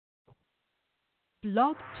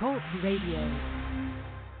Blog Talk Radio.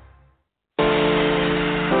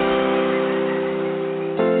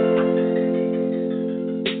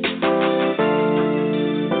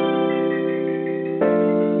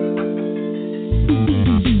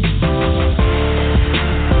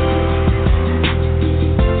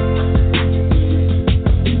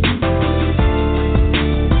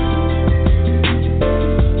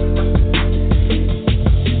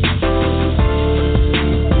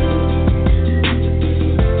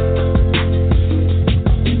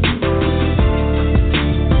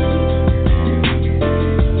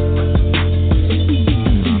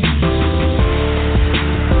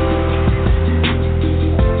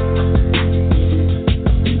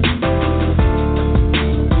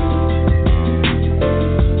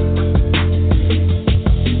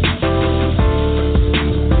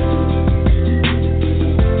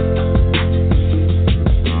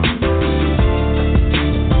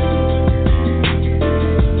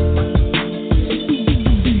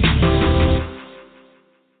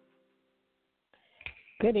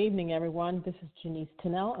 Good evening, everyone. This is Janice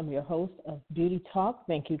Tennell. I'm your host of Beauty Talk.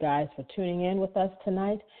 Thank you guys for tuning in with us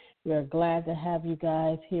tonight. We're glad to have you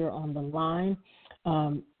guys here on the line.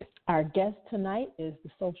 Our guest tonight is the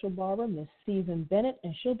social barber, Miss Susan Bennett,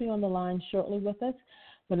 and she'll be on the line shortly with us.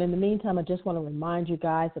 But in the meantime, I just want to remind you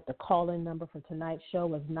guys that the call-in number for tonight's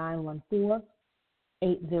show is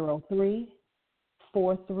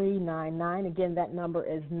 914-803-4399. Again, that number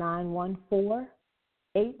is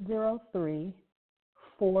 914-803-4399.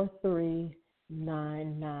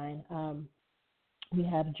 We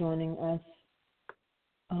have joining us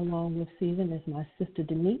along with Susan is my sister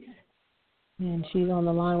Denise, and she's on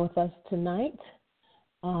the line with us tonight.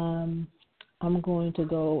 I'm going to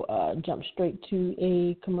go jump straight to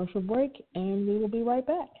a commercial break, and we will be right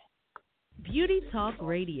back. Beauty Talk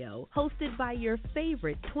Radio, hosted by your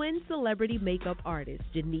favorite twin celebrity makeup artists,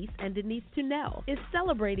 Janice and Denise Tunnell, is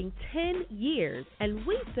celebrating 10 years, and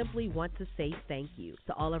we simply want to say thank you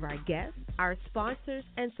to all of our guests, our sponsors,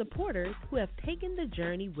 and supporters who have taken the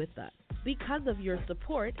journey with us. Because of your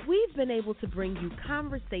support, we've been able to bring you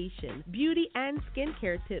conversation, beauty and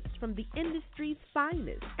skincare tips from the industry's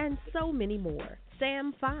finest, and so many more.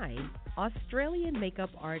 Sam Fine, Australian makeup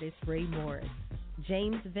artist Ray Morris,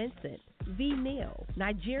 James Vincent, V. Neal,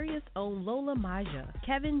 Nigeria's own Lola Maja,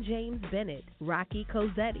 Kevin James Bennett, Rocky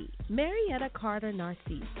Cosetti, Marietta Carter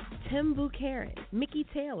Narcisse, Tim Buchanan, Mickey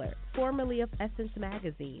Taylor, formerly of Essence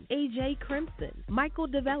Magazine, AJ Crimson, Michael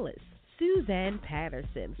DeVellis, Suzanne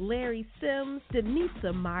Patterson, Larry Sims,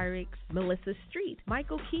 Denisa Myrick, Melissa Street,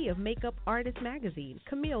 Michael Key of Makeup Artist Magazine,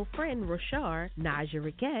 Camille Friend Rochard, Naja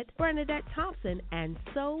Riquette, Bernadette Thompson, and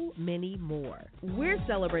so many more. We're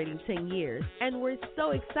celebrating 10 years, and we're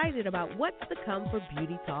so excited about what's to come for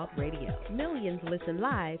Beauty Talk Radio. Millions listen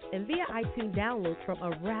live and via iTunes downloads from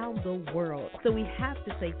around the world. So we have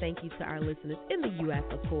to say thank you to our listeners in the U.S.,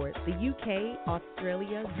 of course, the UK,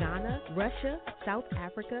 Australia, Ghana, Russia, South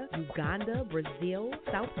Africa, Uganda, Brazil,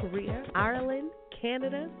 South Korea, Ireland,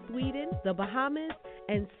 Canada, Sweden, the Bahamas,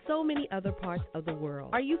 and so many other parts of the world.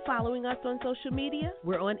 Are you following us on social media?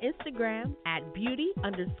 We're on Instagram at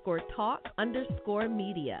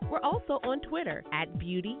beauty_talk_media. We're also on Twitter at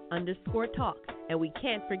beauty_talk. And we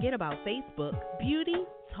can't forget about Facebook, Beauty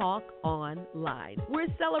Talk Online.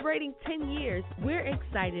 We're celebrating 10 years. We're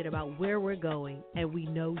excited about where we're going, and we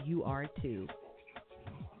know you are too.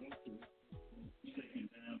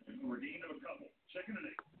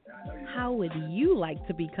 How would you like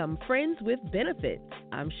to become friends with benefits?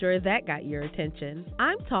 I'm sure that got your attention.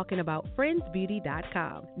 I'm talking about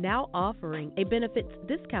friendsbeauty.com, now offering a benefits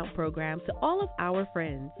discount program to all of our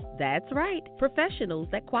friends. That's right. Professionals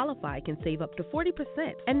that qualify can save up to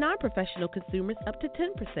 40% and non-professional consumers up to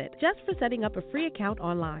 10% just for setting up a free account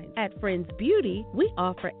online. At Friends Beauty, we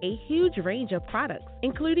offer a huge range of products,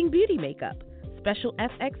 including beauty makeup, special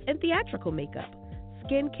FX and theatrical makeup,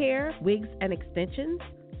 skincare, wigs and extensions,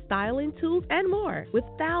 styling tools, and more, with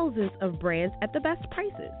thousands of brands at the best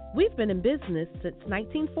prices. We've been in business since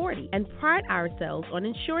 1940 and pride ourselves on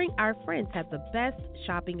ensuring our friends have the best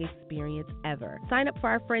shopping experience ever. Sign up for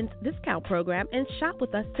our Friends discount program and shop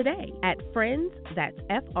with us today at Friends, that's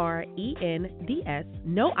FRENDS,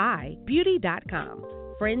 no I, beauty.com.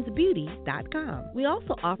 friendsbeauty.com. We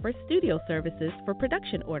also offer studio services for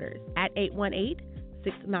production orders at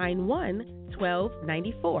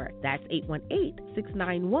 818-691-1294. That's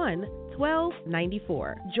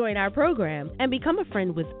 818-691-1294. Join our program and become a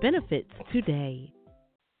friend with benefits today.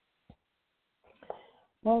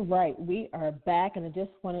 All right, we are back, and I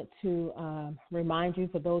just wanted to remind you,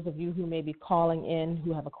 for those of you who may be calling in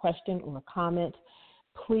who have a question or a comment,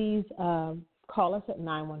 please call us at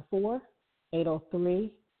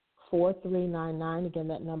 914-803-4399. Again,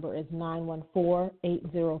 that number is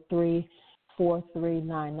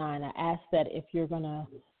 914-803-4399. I ask that if you're going to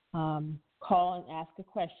call and ask a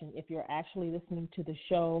question, if you're actually listening to the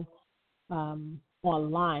show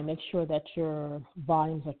online, make sure that your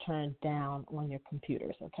volumes are turned down on your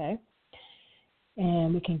computers, okay?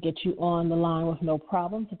 And we can get you on the line with no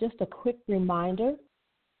problem. So just a quick reminder,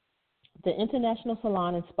 the International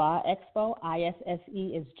Salon and Spa Expo,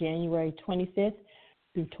 ISSE, is January 25th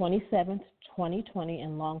through 27th, 2020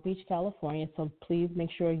 in Long Beach, California. So please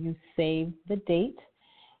make sure you save the date.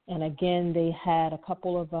 And again, they had a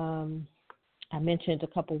couple of, I mentioned a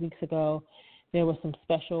couple of weeks ago, there was some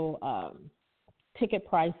special ticket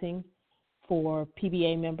pricing for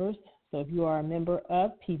PBA members. So if you are a member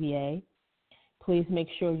of PBA, please make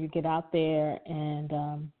sure you get out there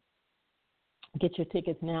and get your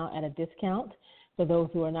tickets now at a discount. For those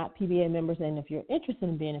who are not PBA members, and if you're interested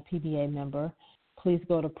in being a PBA member, please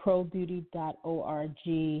go to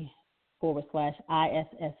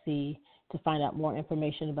probeauty.org/ISSE to find out more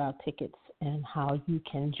information about tickets and how you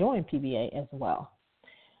can join PBA as well.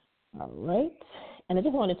 All right. And I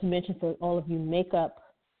just wanted to mention for all of you makeup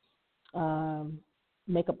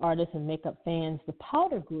artists and makeup fans, the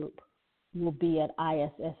Powder Group will be at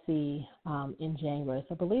ISSE in January.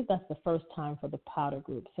 So I believe that's the first time for the Powder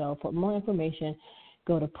Group. So for more information,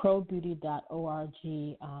 go to probeauty.org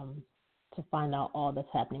to find out all that's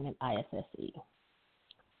happening at ISSE.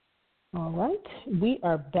 All right. We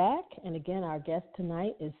are back. And again, our guest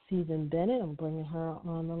tonight is Susan Bennett. I'm bringing her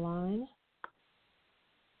on the line.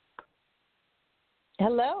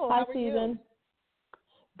 Hello. Hi, how are Susan. You?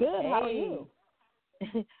 Good. Hey. How are you?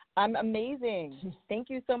 I'm amazing. Thank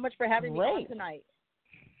you so much for having me on tonight.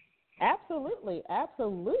 Absolutely.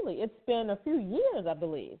 Absolutely. It's been a few years, I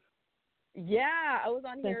believe. Yeah, I was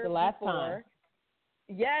on Since here the last before. time.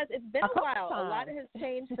 Yes, it's been a while. Time. A lot has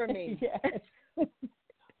changed for me. Yes.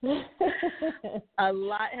 A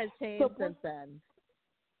lot has changed since then.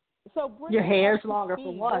 So your hair's longer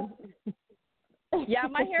for one. Yeah,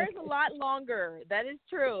 my hair is a lot longer. That is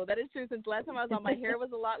true. Since last time I was on, my hair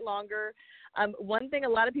was a lot longer. One thing a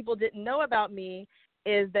lot of people didn't know about me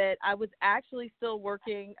is that I was actually still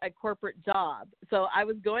working a corporate job. So I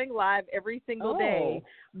was going live every single day.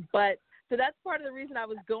 But so that's part of the reason I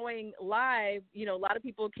was going live. You know, a lot of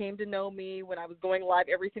people came to know me when I was going live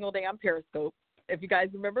every single day on Periscope, if you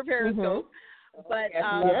guys remember Periscope. Mm-hmm. But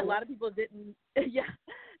a lot of people didn't. Yeah.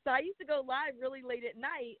 So I used to go live really late at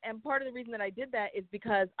night, and part of the reason that I did that is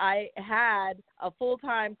because I had a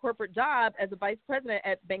full-time corporate job as a vice president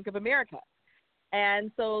at Bank of America.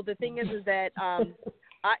 And so the thing is that, so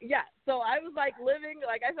I was I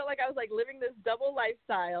felt like I was living this double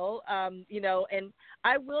lifestyle, and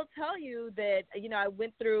I will tell you that, I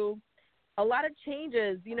went through a lot of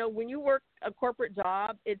changes. When you work a corporate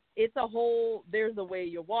job, it's a whole, there's the way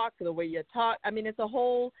you walk, the way you talk. I mean, it's a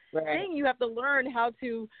whole thing. You have to learn how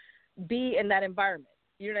to be in that environment.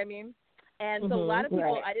 You know what I mean? And so a lot of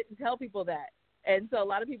people, I didn't tell people that. And so a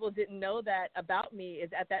lot of people didn't know that about me. Is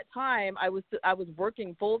at that time I was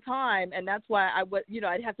working full time, and that's why I was,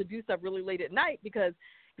 I'd have to do stuff really late at night because,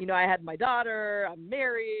 I had my daughter, I'm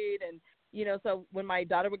married, and so when my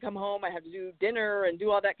daughter would come home, I had to do dinner and do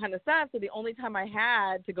all that kind of stuff. So the only time I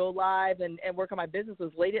had to go live and work on my business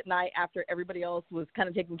was late at night after everybody else was kind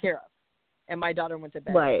of taken care of, and my daughter went to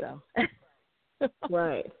bed. Right. So.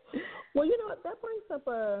 Right. Well, that brings up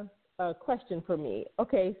a question for me.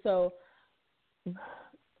 Okay, so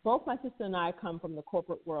both my sister and I come from the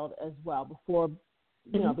corporate world as well before,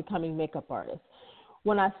 becoming makeup artists.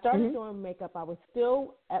 When I started doing makeup, I was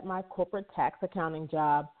still at my corporate tax accounting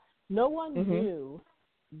job. No one knew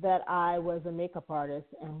that I was a makeup artist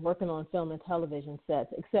and working on film and television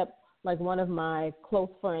sets, except like one of my close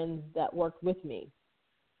friends that worked with me.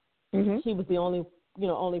 She was the only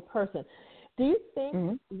person. Do you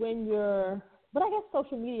think when you're, but I guess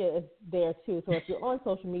social media is there too. So if you're on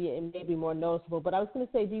social media, it may be more noticeable. But I was going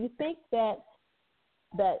to say, do you think that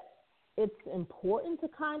it's important to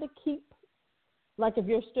kind of keep, like if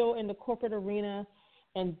you're still in the corporate arena,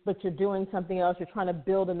 but you're doing something else, you're trying to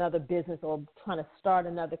build another business or trying to start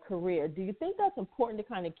another career, do you think that's important to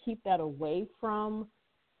kind of keep that away from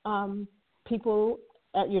people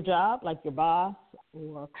at your job, like your boss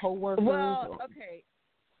or coworkers? Well, okay.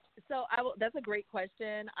 So that's a great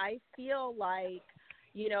question. I feel like,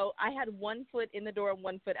 I had one foot in the door and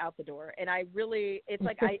one foot out the door. And I really, it's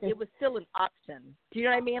like it was still an option. Do you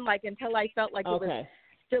know what I mean? Like until I felt like it was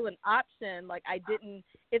still an option, like I didn't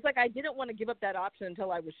want to give up that option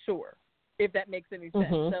until I was sure, if that makes any sense.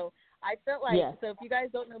 So I felt like, so if you guys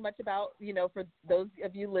don't know much about, for those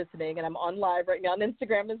of you listening, and I'm on live right now on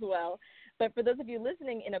Instagram as well, But for those of you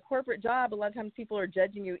listening, in a corporate job, a lot of times people are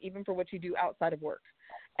judging you even for what you do outside of work.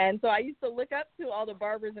 And so I used to look up to all the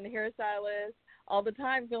barbers and hairstylists all the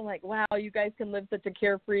time, feeling like, wow, you guys can live such a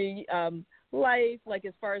carefree life, like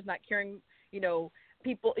as far as not caring,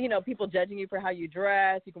 people judging you for how you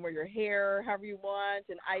dress. You can wear your hair however you want.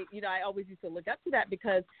 And I always used to look up to that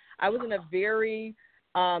because I was in a very,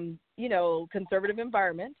 conservative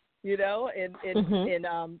environment, in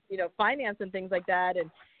finance and things like that. And,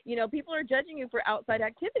 people are judging you for outside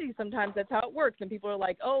activities. Sometimes that's how it works. And people are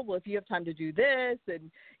like, oh, well, if you have time to do this and,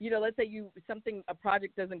 let's say a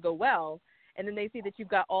project doesn't go well, and then they see that you've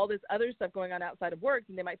got all this other stuff going on outside of work,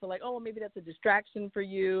 and they might feel like, oh, well, maybe that's a distraction for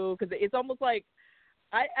you. Because it's almost like,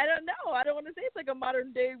 I don't know. I don't want to say it's like a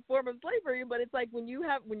modern day form of slavery, but it's like when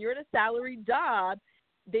you're in a salaried job,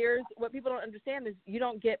 there's what people don't understand is you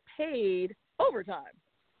don't get paid overtime.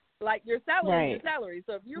 Like your salary is your salary.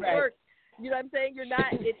 So if you work, you know what I'm saying? You're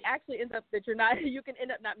not, it actually ends up that you can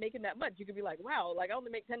end up not making that much. You could be like, wow, like I only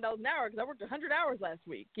make $10 an hour because I worked 100 hours last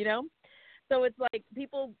week, So it's like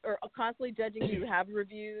people are constantly judging you, have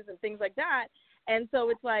reviews and things like that. And so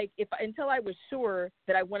it's like until I was sure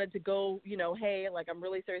that I wanted to go, hey, like I'm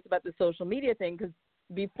really serious about the social media thing, because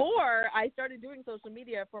before I started doing social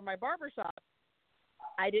media for my barbershop,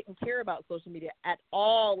 I didn't care about social media at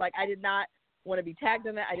all. Like I did not want to be tagged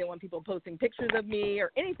in it. I didn't want people posting pictures of me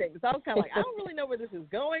or anything. So I was kind of like, I don't really know where this is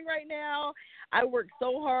going right now. I worked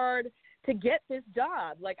so hard to get this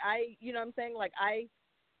job. Like I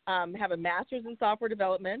have a master's in software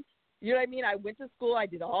development. You know what I mean? I went to school. I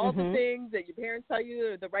did all the things that your parents tell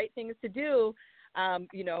you are the right things to do.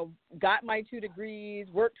 Got my 2 degrees,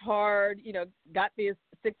 worked hard, got this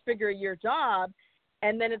 6-figure-a-year job.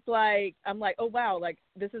 And then it's like, I'm like, oh, wow, like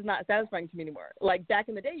this is not satisfying to me anymore. Like back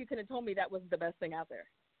in the day, you could have told me that wasn't the best thing out there.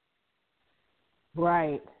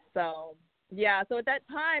 Right. So, yeah. So at that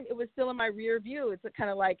time, it was still in my rear view. It's kind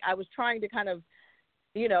of like I was trying to kind of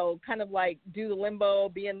like do the limbo,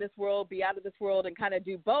 be in this world, be out of this world, and kind of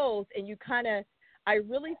do both. And I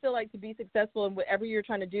really feel like to be successful in whatever you're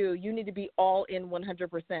trying to do, you need to be all in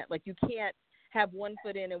 100%. Like you can't have one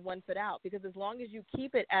foot in and one foot out, because as long as you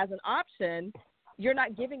keep it as an option, you're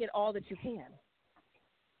not giving it all that you can.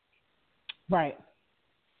 Right.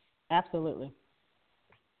 Absolutely.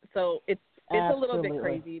 So it's a little bit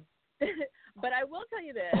crazy. But I will tell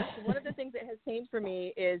you this. One of the things that has changed for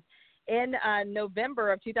me is in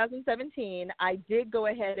November of 2017, I did go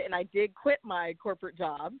ahead and I did quit my corporate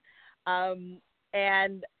job.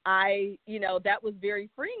 And that was very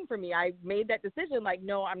freeing for me. I made that decision like,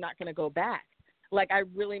 no, I'm not going to go back. Like, I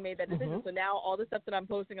really made that decision. So now all the stuff that I'm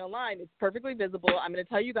posting online is perfectly visible. I'm going to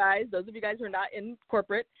tell you guys, those of you guys who are not in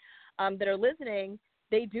corporate that are listening,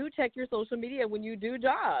 they do check your social media when you do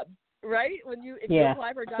jobs, right? If you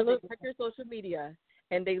apply for a job, they check your social media,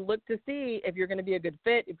 and they look to see if you're going to be a good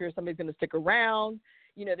fit, if you're somebody's going to stick around.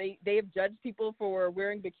 They have judged people for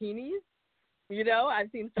wearing bikinis.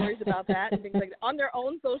 I've seen stories about that and things like that on their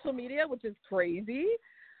own social media, which is crazy.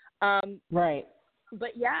 Right.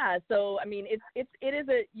 But yeah, so I mean,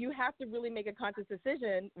 you have to really make a conscious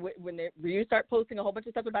decision when you start posting a whole bunch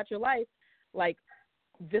of stuff about your life. Like,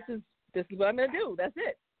 this is what I'm going to do. That's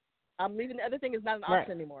it. I'm leaving. The other thing is not an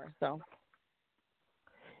option anymore. So.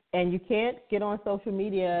 And you can't get on social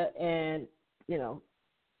media and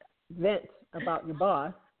vent about your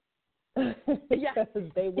boss because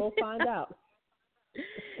they will find out.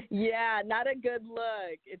 Yeah, not a good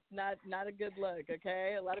look. It's not a good look,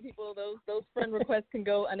 okay? A lot of people, those friend requests can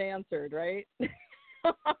go unanswered, right?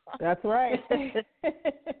 That's right.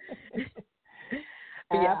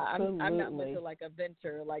 Yeah, I'm not much of like a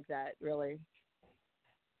venture like that, really.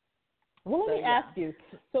 Well, let me ask you.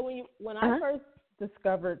 So when I first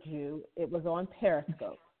discovered you, it was on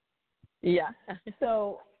Periscope. Yeah.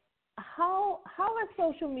 So how has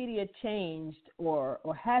social media changed, or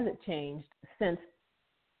has it changed since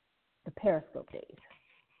the Periscope days?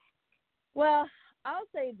 Well, I'll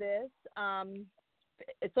say this.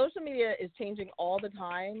 Social media is changing all the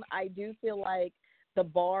time. I do feel like the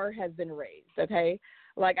bar has been raised, okay?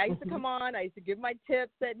 Like I used to come on, I used to give my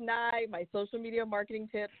tips at night, my social media marketing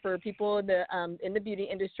tips for people in the beauty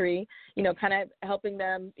industry, kind of helping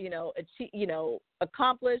them, achieve,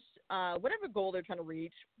 accomplish whatever goal they're trying to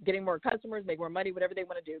reach, getting more customers, make more money, whatever they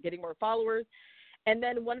want to do, getting more followers. And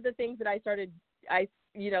then one of the things that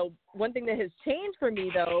one thing that has changed for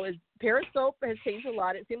me, though, is Periscope has changed a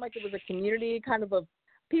lot. It seemed like it was a community kind of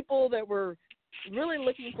people that were really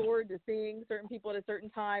looking forward to seeing certain people at a certain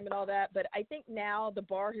time and all that. But I think now the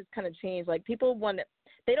bar has kind of changed. Like people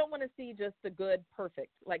they don't want to see just the good,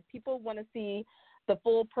 perfect. Like people want to see the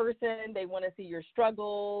full person. They want to see your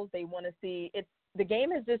struggles. They want to see the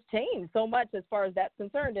game has just changed so much as far as that's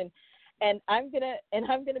concerned. And I'm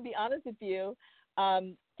gonna be honest with you.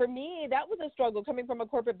 For me, that was a struggle coming from a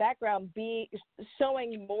corporate background,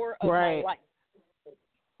 showing more of my life.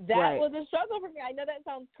 That was a struggle for me. I know that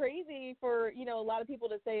sounds crazy for, a lot of people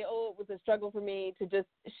to say, oh, it was a struggle for me to just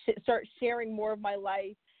start sharing more of my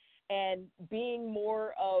life and being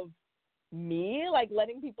more of me, like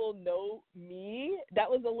letting people know me. That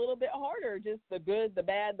was a little bit harder, just the good, the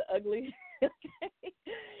bad, the ugly.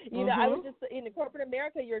 I was just, in corporate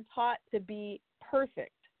America, you're taught to be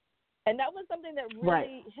perfect. And that was something that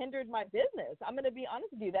really hindered my business. I'm going to be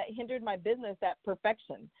honest with you. That hindered my business, that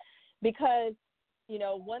perfection. Because,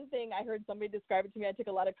 one thing I heard somebody describe it to me, I took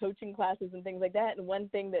a lot of coaching classes and things like that. And one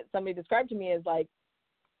thing that somebody described to me is like,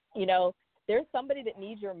 there's somebody that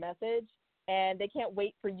needs your message and they can't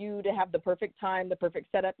wait for you to have the perfect time, the perfect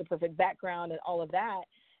setup, the perfect background and all of that.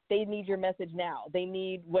 They need your message now. They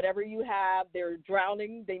need whatever you have. They're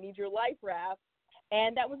drowning. They need your life raft.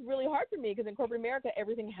 And that was really hard for me because in corporate America,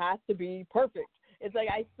 everything has to be perfect. It's like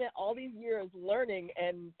I spent all these years learning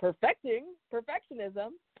and perfecting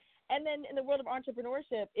perfectionism. And then in the world of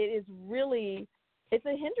entrepreneurship, it's a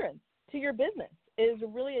hindrance to your business. It is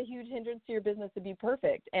really a huge hindrance to your business to be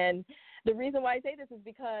perfect. And the reason why I say this is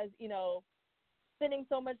because, spending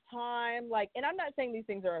so much time, and I'm not saying these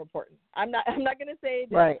things are important. I'm not going to say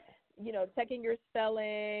that, checking your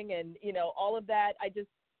spelling and, all of that.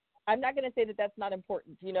 I'm not going to say that that's not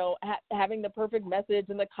important, having the perfect message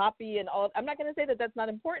and the copy and all. I'm not going to say that that's not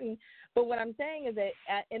important. But what I'm saying is that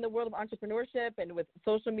in the world of entrepreneurship and with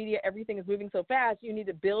social media, everything is moving so fast, you need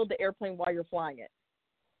to build the airplane while you're flying it.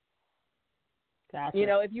 Gotcha.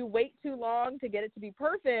 If you wait too long to get it to be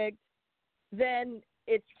perfect, then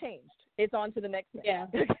it's changed. It's on to the next thing. Yeah.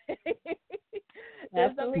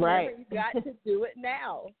 There's something different. You've got to do it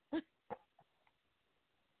now.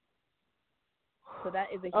 So that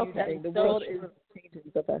is a huge thing. The world is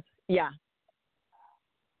changing so fast. Yeah.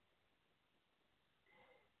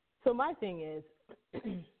 So my thing is,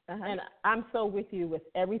 and I'm so with you with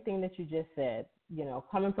everything that you just said,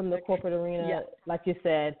 coming from the corporate arena, like you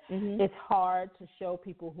said, it's hard to show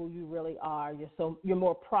people who you really are. You're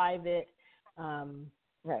more private.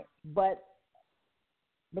 Right. But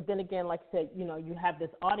then again, like you said, you have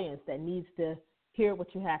this audience that needs to hear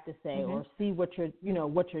what you have to say or see what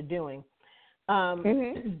you're doing. How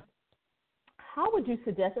would you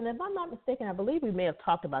suggest, and if I'm not mistaken, I believe we may have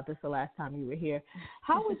talked about this the last time you were here,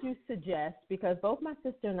 how would you suggest, because both my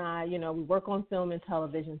sister and I, we work on film and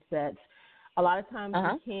television sets, a lot of times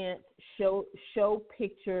we can't show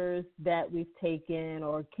pictures that we've taken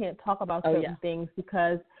or can't talk about certain things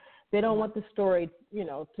because they don't want the story,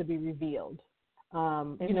 to be revealed.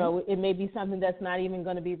 It may be something that's not even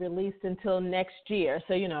going to be released until next year.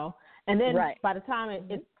 So, and then by the time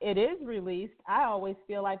it is released, I always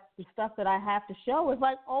feel like the stuff that I have to show is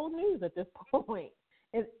like old news at this point.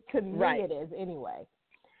 To me, it is anyway.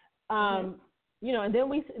 And then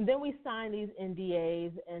we sign these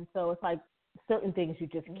NDAs, and so it's like certain things you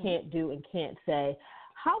just can't do and can't say.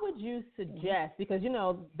 How would you suggest? Because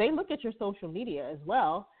they look at your social media as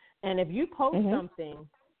well, and if you post something,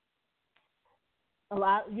 a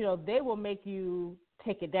lot, they will make you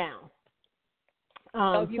take it down.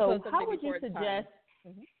 So how would you suggest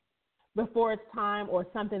before it's time or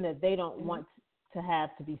something that they don't want to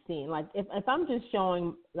have to be seen? Like if I'm just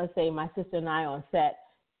showing, let's say, my sister and I on set,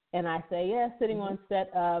 and I say, sitting on set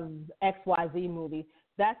of XYZ movie,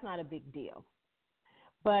 that's not a big deal.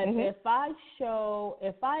 But if I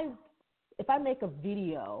make a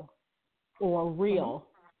video or a reel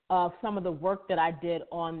of some of the work that I did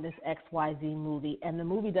on this XYZ movie, and the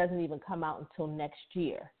movie doesn't even come out until next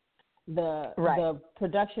year, the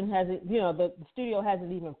production hasn't, the studio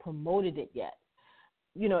hasn't even promoted it yet.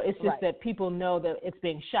 It's just that people know that it's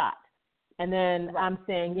being shot. And then I'm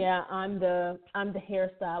saying, I'm the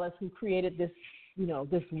hairstylist who created this,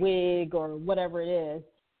 this wig or whatever it is,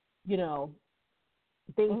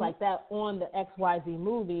 things like that on the XYZ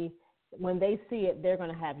movie. When they see it, they're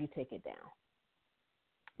going to have you take it down.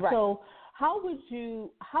 Right. So how would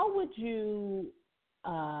you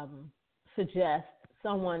suggest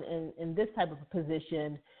someone in this type of a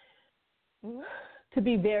position to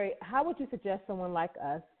be how would you suggest someone like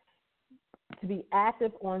us to be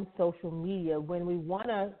active on social media when we want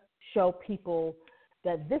to show people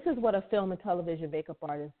that this is what a film and television makeup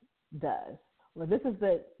artist does? Well, this is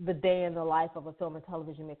the day in the life of a film and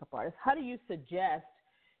television makeup artist. How do you suggest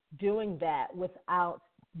doing that without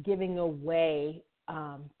giving away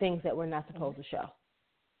things that we're not supposed to show?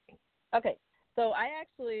 Okay. So I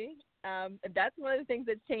actually That's one of the things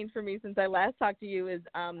that's changed for me since I last talked to you is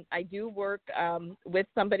I do work with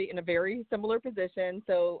somebody in a very similar position.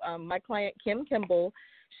 So my client, Kim Kimball,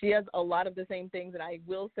 she has a lot of the same things. And I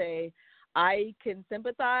will say I can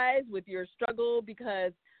sympathize with your struggle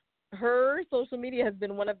because her social media has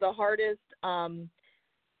been one of the hardest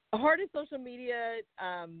social media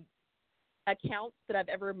accounts that I've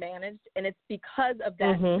ever managed. And it's because of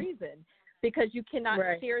that reason. Because you cannot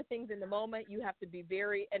share things in the moment. You have to be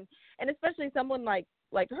very, and especially someone like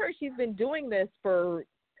her, she's been doing this for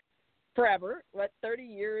forever, 30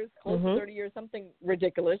 years, close to 30 years, something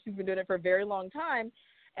ridiculous. She's been doing it for a very long time.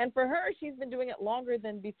 And for her, she's been doing it longer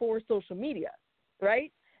than before social media,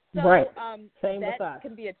 right? So Same with us. that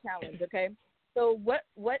can be a challenge, okay? So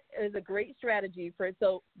what is a great strategy for it?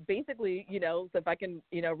 So basically, so if I can,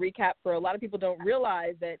 recap, for a lot of people don't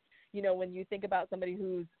realize that, when you think about somebody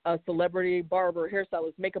who's a celebrity barber,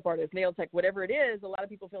 hairstylist, makeup artist, nail tech, whatever it is, a lot of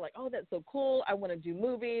people feel like, oh, that's so cool. I want to do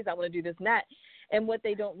movies. I want to do this and that. And what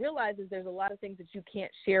they don't realize is there's a lot of things that you can't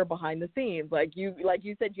share behind the scenes. Like you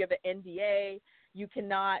said, you have an NDA. You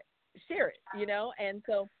cannot share it, And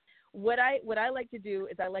so what I like to do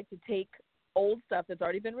is I like to take old stuff that's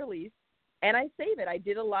already been released and I save it. I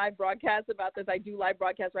did a live broadcast about this. I do live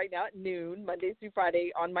broadcasts right now at noon, Monday through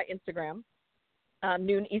Friday on my Instagram.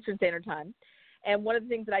 Noon Eastern Standard Time. And one of the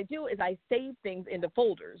things that I do is I save things into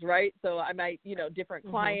folders, right? So I might, different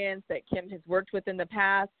clients that Kim has worked with in the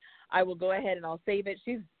past, I will go ahead and I'll save it.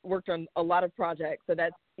 She's worked on a lot of projects, so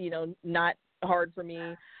that's, not hard for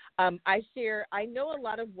me. I know a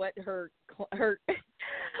lot of what her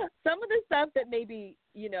some of the stuff that maybe,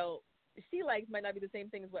 she likes might not be the same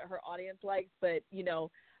thing as what her audience likes, but,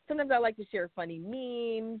 sometimes I like to share funny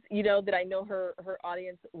memes, that I know her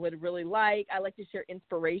audience would really like. I like to share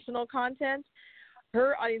inspirational content.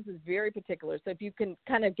 Her audience is very particular. So if you can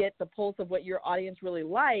kind of get the pulse of what your audience really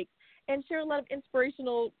likes and share a lot of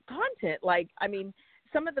inspirational content,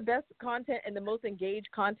 some of the best content and the most engaged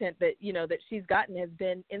content that, that she's gotten has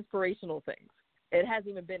been inspirational things. It hasn't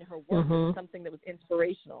even been her work. It was something that was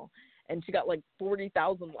inspirational. And she got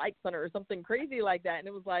 40,000 likes on her or something crazy like that. And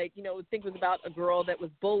it was I think it was about a girl that was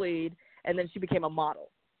bullied and then she became a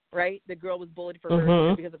model, right? The girl was bullied for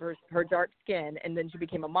her because of her dark skin, and then she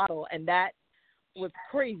became a model. And that was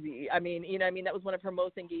crazy. That was one of her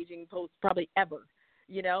most engaging posts probably ever,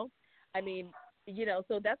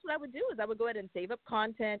 so that's what I would do is I would go ahead and save up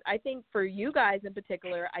content. I think for you guys in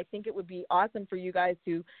particular, I think it would be awesome for you guys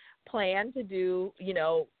to plan to do,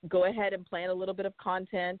 go ahead and plan a little bit of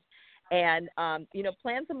content and,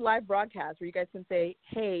 plan some live broadcasts where you guys can say,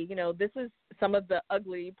 hey, this is some of the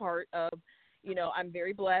ugly part of, I'm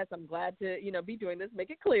very blessed. I'm glad to, be doing this. Make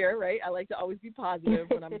it clear, right? I like to always be positive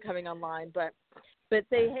when I'm coming online, but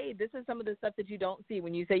say, hey, this is some of the stuff that you don't see.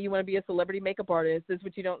 When you say you want to be a celebrity makeup artist, this is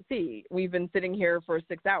what you don't see. We've been sitting here for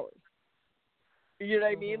 6 hours. You know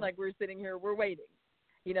what I mean? We're sitting here, we're waiting.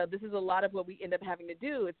 This is a lot of what we end up having to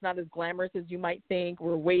do. It's not as glamorous as you might think.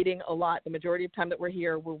 We're waiting a lot. The majority of time that we're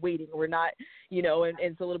here, we're waiting. We're not, and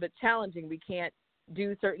it's a little bit challenging. We can't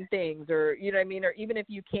do certain things or, or even if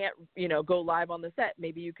you can't, go live on the set,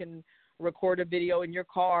 maybe you can record a video in your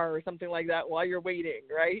car or something like that while you're waiting,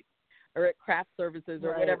 right? Or at craft services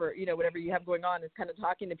or whatever, whatever you have going on is kind of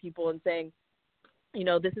talking to people and saying,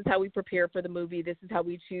 this is how we prepare for the movie. This is how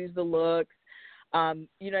we choose the looks. But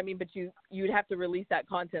you'd have to release that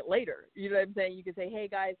content later. You know what I'm saying? You could say, hey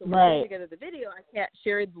guys, so we're putting together the video. I can't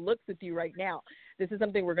share the looks with you right now. This is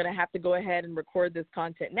something we're going to have to go ahead and record this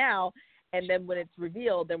content now. And then when it's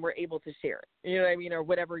revealed, then we're able to share it, you know what I mean, or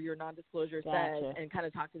whatever your non-disclosure says, and kind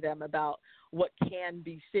of talk to them about what can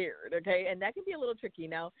be shared, okay? And that can be a little tricky.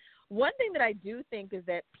 Now, one thing that I do think is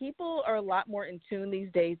that people are a lot more in tune these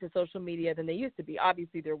days to social media than they used to be.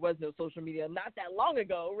 Obviously, there was no social media not that long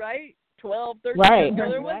ago, right? 12, 13 years ago,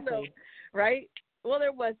 there was no, right? Well,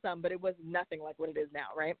 there was some, but it was nothing like what it is now,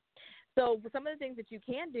 right? So some of the things that you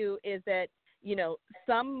can do is that,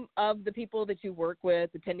 some of the people that you work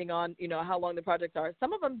with, depending on, how long the projects are,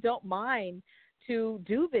 some of them don't mind to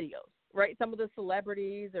do videos, right? Some of the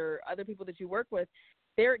celebrities or other people that you work with,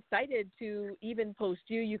 they're excited to even post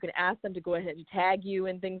you. You can ask them to go ahead and tag you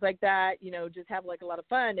and things like that, just have a lot of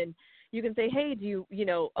fun. And you can say, hey, do you,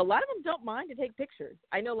 a lot of them don't mind to take pictures.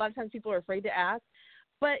 I know a lot of times people are afraid to ask.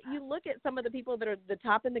 But you look at some of the people that are the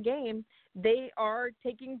top in the game, they are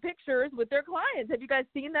taking pictures with their clients. Have you guys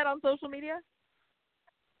seen that on social media?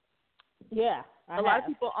 Yeah. A lot of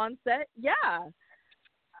people on set, yeah,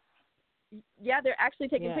 they're actually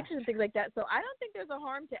taking pictures and things like that. So I don't think there's a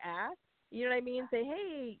harm to ask. You know what I mean? Say,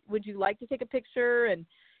 hey, would you like to take a picture? And,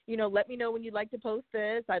 let me know when you'd like to post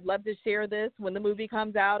this. I'd love to share this when the movie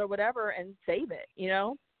comes out or whatever, and save it,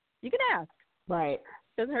 You can ask. Right.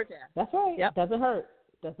 Doesn't hurt to ask. That's right. Yep. Doesn't hurt.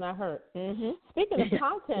 Does not hurt. Mm-hmm. Speaking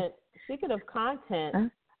of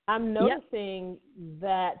content, I'm noticing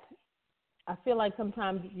that I feel like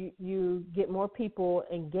sometimes you get more people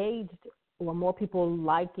engaged or more people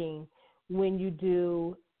liking when you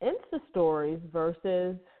do Insta stories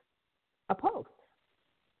versus a post.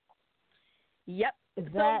 Yep. So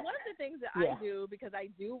one of the things that I do, because I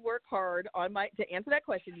do work hard on to answer that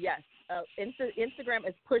question, yes, Instagram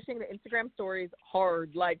is pushing the Instagram stories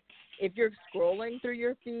hard. Like if you're scrolling through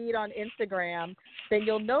your feed on Instagram, then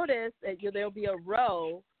you'll notice that there'll be a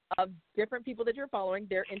row of different people that you're following.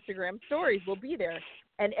 Their Instagram stories will be there.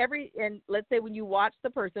 And let's say when you watch the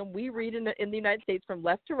person, we read in the United States from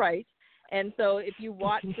left to right. And so if you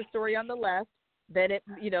watch the story on the left, then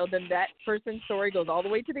then that person's story goes all the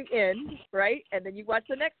way to the end, right? And then you watch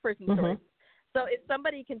the next person's story. So if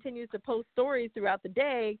somebody continues to post stories throughout the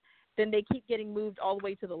day, then they keep getting moved all the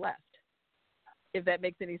way to the left, if that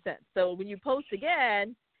makes any sense. So when you post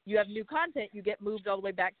again, you have new content, you get moved all the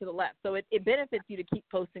way back to the left. So it benefits you to keep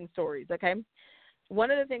posting stories, okay?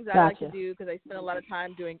 One of the things I like to do, because I spend a lot of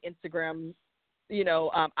time doing Instagram,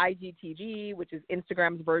 IGTV, which is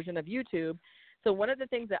Instagram's version of YouTube. So one of the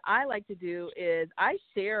things that I like to do is I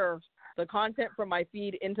share the content from my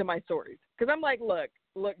feed into my stories. Because I'm like, look,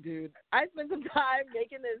 dude, I spent some time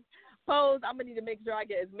making this post. I'm going to need to make sure I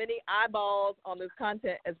get as many eyeballs on this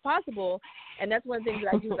content as possible. And that's one of the things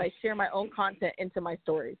that I do is I share my own content into my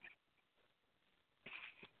stories.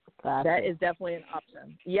 That is definitely an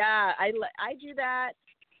option. Yeah, I do that.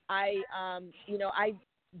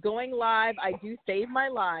 Going live, I do save my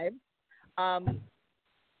live.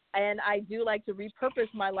 And I do like to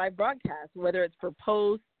repurpose my live broadcast, whether it's for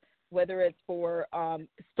posts, whether it's for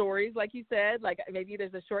stories, like you said. Like maybe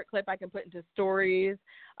there's a short clip I can put into stories,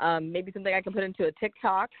 maybe something I can put into a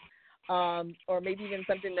TikTok, or maybe even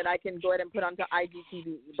something that I can go ahead and put onto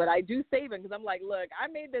IGTV. But I do save it because I'm like, look, I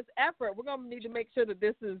made this effort. We're going to need to make sure that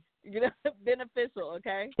this is beneficial,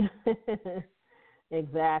 okay?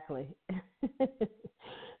 Exactly.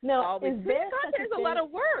 Now, content is a lot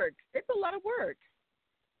of work. It's a lot of work.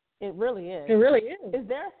 It really is. It really is.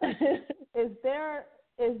 Is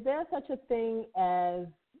there such a thing as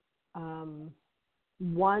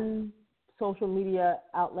one social media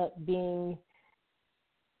outlet being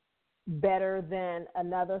better than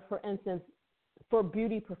another? For instance, for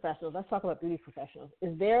beauty professionals, let's talk about beauty professionals.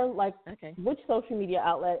 Is there which social media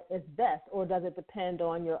outlet is best, or does it depend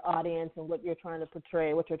on your audience and what you're trying to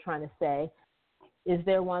portray, what you're trying to say? Is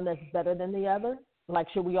there one that's better than the other? Like,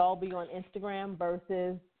 should we all be on Instagram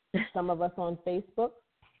versus some of us on Facebook?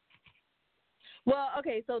 Well,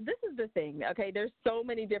 okay, so this is the thing. Okay, there's so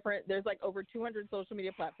many there's like over 200 social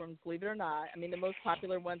media platforms, believe it or not. I mean, the most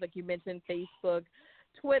popular ones, like you mentioned, Facebook,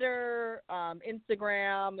 Twitter,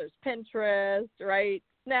 Instagram, there's Pinterest, right?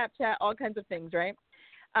 Snapchat, all kinds of things, right?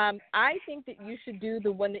 I think that you should do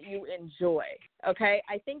the one that you enjoy, okay?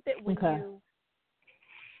 I think that when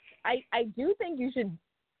I do think you should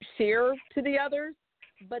share to the others,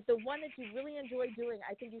 but the one that you really enjoy doing,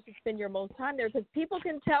 I think you should spend your most time there, because people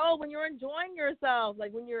can tell when you're enjoying yourself.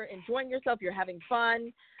 Like when you're enjoying yourself, you're having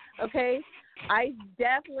fun, okay? I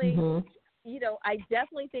definitely, I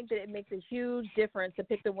definitely think that it makes a huge difference to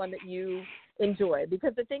pick the one that you enjoy,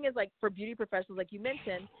 because the thing is, like for beauty professionals, like you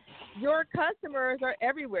mentioned, your customers are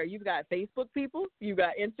everywhere. You've got Facebook people, you've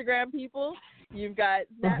got Instagram people, you've got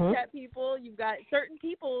Snapchat people, you've got certain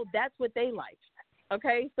people, that's what they like,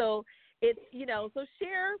 okay? So it's, so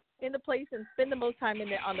share in the place and spend the most time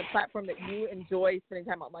on the platform that you enjoy spending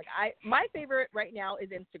time on. Like my favorite right now is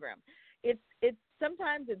Instagram. It's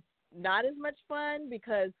sometimes it's not as much fun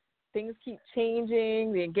because things keep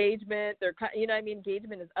changing, the engagement,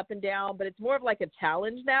 engagement is up and down, but it's more of like a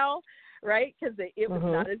challenge now, right? Because it was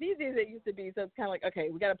not as easy as it used to be. So it's kind of like, okay,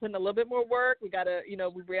 we got to put in a little bit more work. We got to,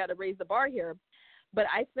 we got to raise the bar here. But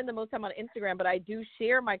I spend the most time on Instagram, but I do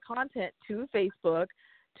share my content to Facebook,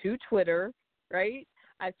 to Twitter, right?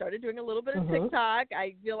 I started doing a little bit of TikTok.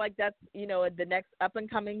 I feel like that's, the next up and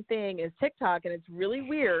coming thing is TikTok, and it's really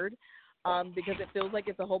weird because it feels like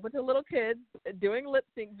it's a whole bunch of little kids doing lip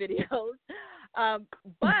sync videos.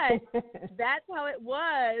 But that's how it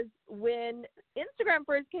was when Instagram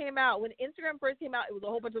first came out. When Instagram first came out, it was a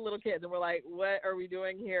whole bunch of little kids, and we're like, what are we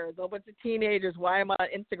doing here? It's a whole bunch of teenagers. Why am I on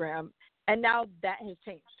Instagram? And now that has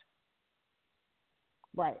changed.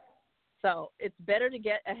 Right. So it's better to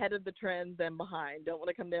get ahead of the trend than behind. Don't want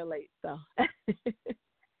to come there late. So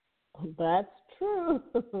that's true.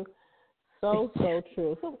 So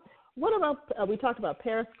true. So what about, we talked about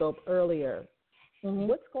Periscope earlier.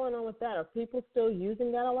 What's going on with that? Are people still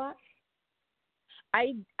using that a lot?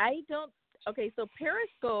 I don't Okay, so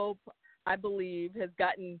Periscope, I believe, has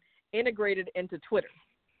gotten integrated into Twitter.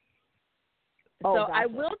 Oh, so gotcha. I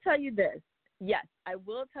will tell you this. Yes, I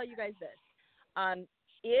will tell you guys this.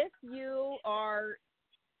 If you are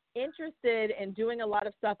interested in doing a lot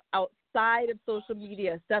of stuff outside of social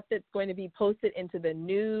media, stuff that's going to be posted into the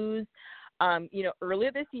news,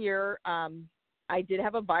 earlier this year, I did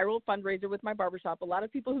have a viral fundraiser with my barbershop. A lot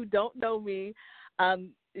of people who don't know me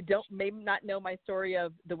may not know my story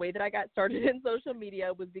of the way that I got started in social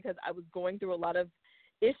media was because I was going through a lot of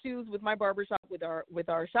issues with my barbershop, with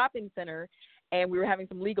our shopping center, and we were having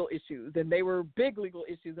some legal issues, and they were big legal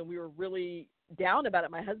issues, and we were really down about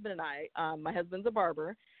it. My husband and I, my husband's a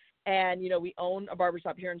barber, and, we own a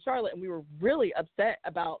barbershop here in Charlotte, and we were really upset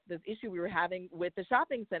about this issue we were having with the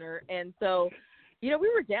shopping center. And so, we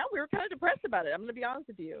were down. We were kind of depressed about it. I'm going to be honest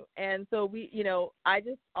with you. And so I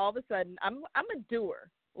just, all of a sudden, I'm a doer.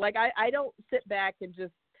 Like, I don't sit back and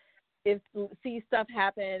just see stuff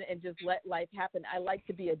happen and just let life happen. I like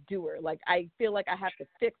to be a doer. Like, I feel like I have to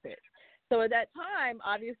fix it. So at that time,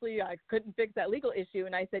 obviously, I couldn't fix that legal issue.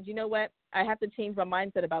 And I said, you know what? I have to change my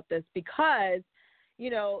mindset about this because,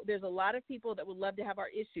 there's a lot of people that would love to have our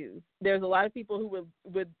issues. There's a lot of people who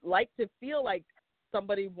would like to feel like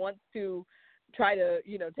somebody wants to try to,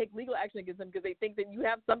 take legal action against them because they think that you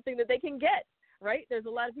have something that they can get, right? There's a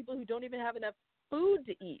lot of people who don't even have enough food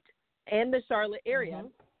to eat in the Charlotte area. Mm-hmm.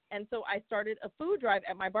 And so I started a food drive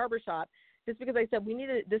at my barbershop just because I said,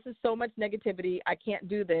 this is so much negativity. I can't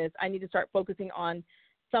do this. I need to start focusing on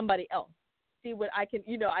somebody else. See what I can,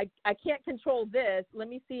 I can't control this. Let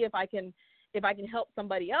me see if I can help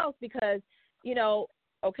somebody else because,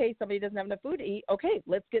 okay, somebody doesn't have enough food to eat. Okay,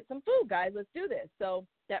 let's get some food, guys. Let's do this. So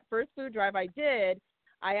that first food drive I did,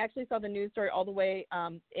 I actually saw the news story all the way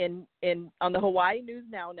on the Hawaii News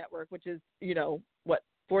Now network, which is,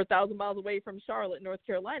 4,000 miles away from Charlotte, North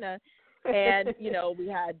Carolina. And, we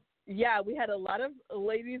had a lot of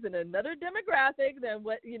ladies in another demographic than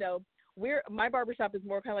what, my barbershop is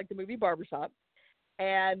more kind of like the movie Barbershop.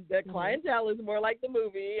 And the clientele is more like the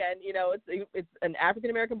movie. And, it's an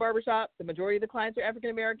African-American barbershop. The majority of the clients are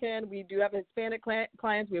African-American. We do have Hispanic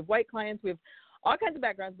clients. We have white clients. We have all kinds of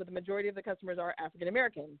backgrounds, but the majority of the customers are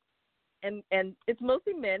African-American. And it's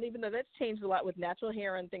mostly men, even though that's changed a lot with natural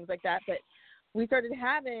hair and things like that. But we started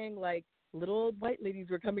having, like, little white ladies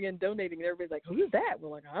were coming in donating, and everybody's like, who is that? We're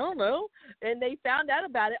like, I don't know. And they found out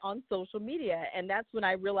about it on social media. And that's when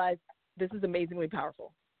I realized this is amazingly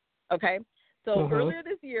powerful. Okay? So earlier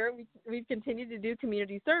this year, we've continued to do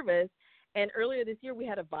community service, and earlier this year we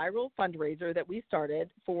had a viral fundraiser that we started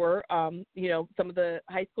for, some of the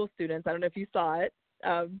high school students. I don't know if you saw it,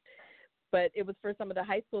 but it was for some of the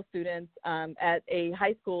high school students at a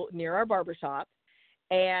high school near our barbershop.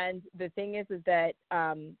 And the thing is that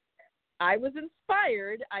I was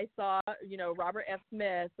inspired. I saw, Robert F.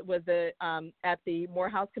 Smith was at the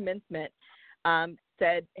Morehouse commencement.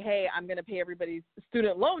 Said, hey, I'm going to pay everybody's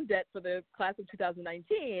student loan debt for the class of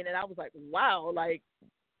 2019. And I was like, wow, like,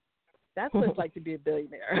 that's what it's like to be a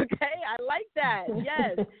billionaire. Okay. I like that.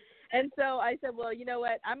 Yes. And so I said, well, you know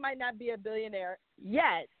what? I might not be a billionaire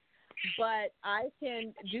yet, but I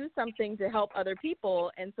can do something to help other people.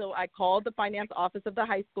 And so I called the finance office of the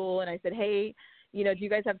high school and I said, hey, do you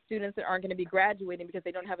guys have students that aren't going to be graduating because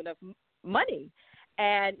they don't have enough money?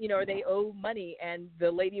 And, or they owe money. And the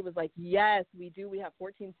lady was like, yes, we do. We have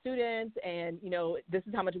 14 students. And, this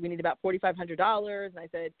is how much we need, about $4,500.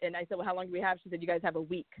 And I said, well, how long do we have? She said, you guys have a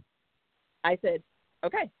week. I said,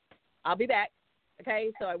 okay, I'll be back.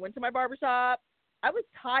 Okay. So I went to my barbershop. I was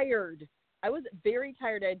tired. I was very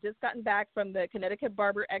tired. I had just gotten back from the Connecticut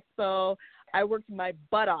Barber Expo. I worked my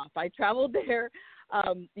butt off. I traveled there,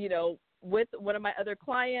 with one of my other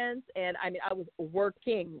clients, and I was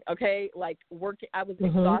working, okay, like working. I was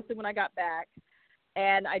exhausted when I got back,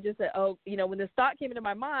 and I just said, when this thought came into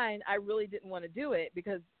my mind, I really didn't want to do it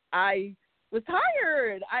because I was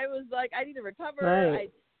tired. I was like, I need to recover.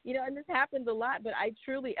 Right. And this happens a lot, but I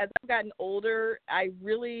truly, as I've gotten older, I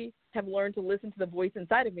really have learned to listen to the voice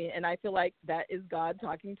inside of me, and I feel like that is God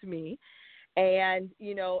talking to me. And,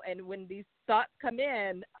 and when these thoughts come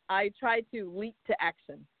in, I try to leap to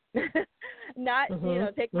action. Not,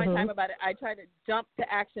 take my time about it. I try to jump to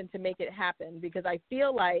action to make it happen because I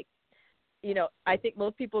feel like, I think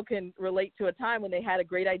most people can relate to a time when they had a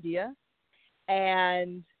great idea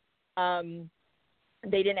and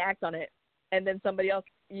they didn't act on it. And then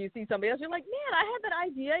you see somebody else, you're like, man, I had that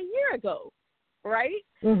idea a year ago, right?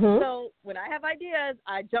 So when I have ideas,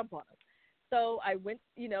 I jump on them. So I went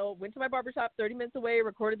to my barbershop 30 minutes away,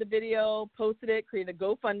 recorded the video, posted it, created a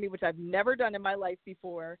GoFundMe, which I've never done in my life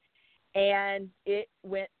before, and it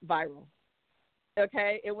went viral.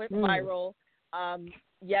 Okay, it went viral.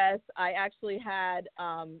 Yes, I actually had,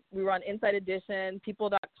 we were on Inside Edition,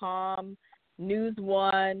 People.com, News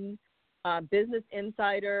One, Business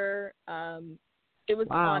Insider. It was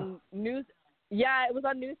on news. Yeah, it was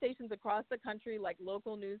on news stations across the country, like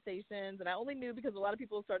local news stations. And I only knew because a lot of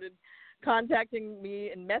people started contacting me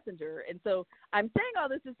in Messenger. And so I'm saying all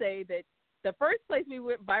this to say that the first place we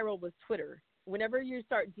went viral was Twitter. Whenever you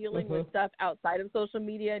start dealing with stuff outside of social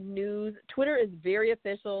media, news, Twitter is very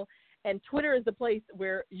official. And Twitter is the place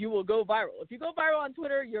where you will go viral. If you go viral on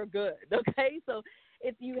Twitter, you're good. Okay, so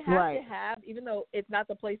if you have to have, even though it's not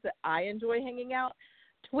the place that I enjoy hanging out,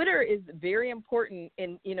 Twitter is very important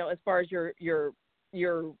in, you know, as far as your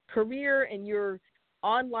career and your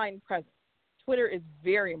online presence. Twitter is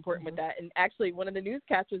very important with that. And actually, one of the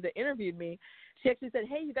newscasters that interviewed me, she actually said,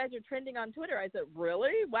 "Hey, you guys are trending on Twitter." I said,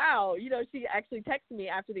 "Really? Wow." You know, she actually texted me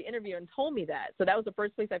after the interview and told me that. So that was the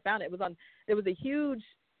first place I found it. There was a huge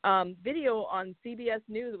video on CBS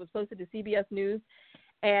News. It was posted to CBS News,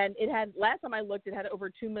 and it had, last time I looked, it had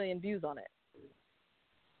over 2 million views on it.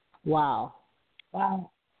 Wow.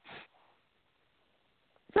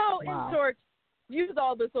 So in short, use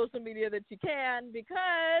all the social media that you can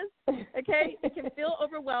because, okay, it can feel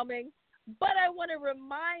overwhelming. But I want to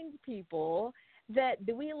remind people that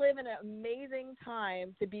we live in an amazing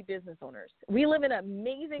time to be business owners. We live in an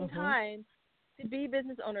amazing time to be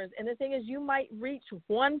business owners. And the thing is, you might reach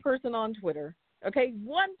one person on Twitter, okay?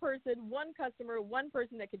 One person, one customer, one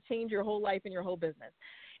person that could change your whole life and your whole business.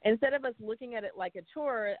 Instead of us looking at it like a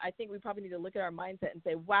chore, I think we probably need to look at our mindset and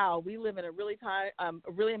say, wow, we live in a really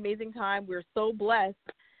amazing time. We're so blessed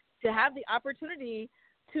to have the opportunity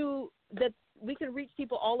that we can reach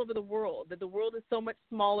people all over the world, that the world is so much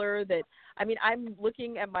smaller that, I mean, I'm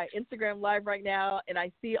looking at my Instagram live right now and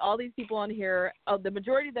I see all these people on here. The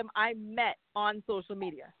majority of them I met on social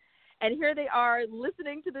media. And here they are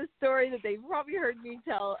listening to this story that they've probably heard me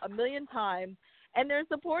tell a million times, and they're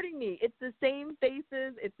supporting me. It's the same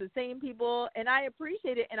faces. It's the same people, and I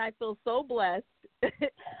appreciate it, and I feel so blessed.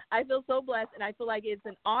 I feel so blessed, and I feel like it's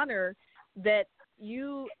an honor that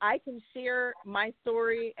I can share my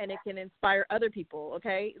story, and it can inspire other people,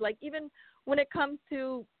 okay? Like even when it comes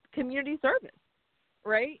to community service,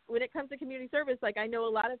 right? When it comes to community service, like I know a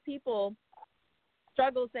lot of people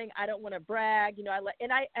struggle saying, I don't want to brag, you know,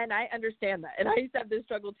 and I understand that. And I used to have this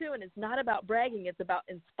struggle too. And it's not about bragging. It's about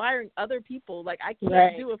inspiring other people. Like I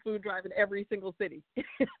can't do a food drive in every single city.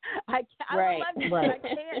 I love it, but I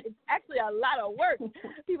can't. It's actually a lot of work.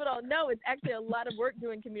 People don't know it's actually a lot of work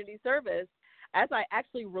doing community service. As I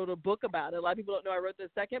actually wrote a book about it. A lot of people don't know I wrote the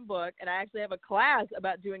second book, and I actually have a class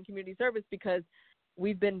about doing community service because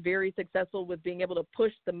we've been very successful with being able to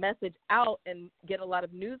push the message out and get a lot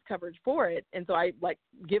of news coverage for it. And so I like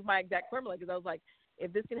give my exact formula because I was like,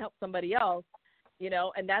 if this can help somebody else, you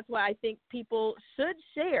know, and that's why I think people should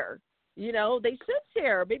share, you know, they should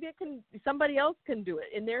share. Maybe somebody else can do it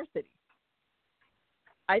in their city.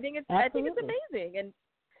 I think it's amazing. And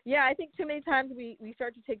yeah, I think too many times we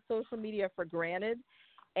start to take social media for granted.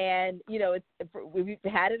 And, you know, we've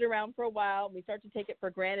had it around for a while, and we start to take it for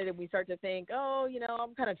granted, and we start to think, oh, you know,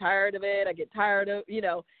 I'm kind of tired of it. I get tired of, you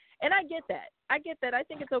know, and I get that. I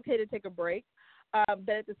think it's okay to take a break.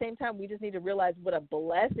 But at the same time, we just need to realize what a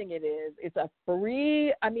blessing it is. It's a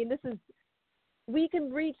free, I mean, we can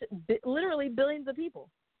reach literally billions of people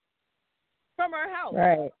from our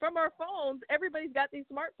house, from our phones. Everybody's got these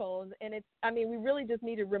smartphones, and we really just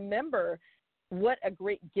need to remember what a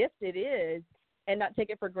great gift it is and not take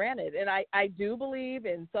it for granted. And I do believe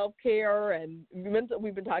in self-care and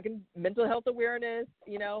we've been talking mental health awareness,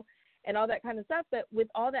 you know, and all that kind of stuff. But with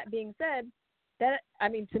all that being said,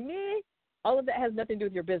 to me, all of that has nothing to do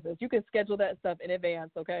with your business. You can schedule that stuff in advance,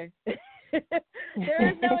 okay? There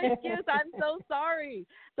is no excuse. I'm so sorry.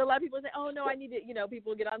 So a lot of people say, oh, no, I need to, you know,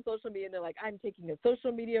 people get on social media and they're like, I'm taking a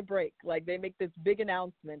social media break. Like they make this big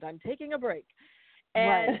announcement, I'm taking a break.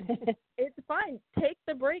 And it's fine. Take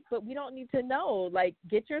the break, but we don't need to know. Like,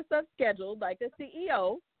 get your stuff scheduled like a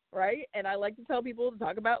CEO, right? And I like to tell people to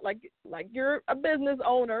talk about like you're a business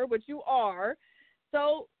owner, which you are.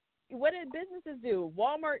 So what did businesses do?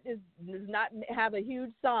 Walmart does not have a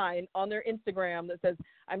huge sign on their Instagram that says,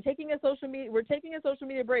 we're taking a social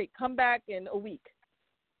media break. Come back in a week.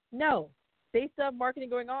 No. They still have marketing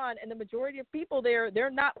going on, and the majority of people there, they're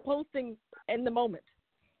not posting in the moment.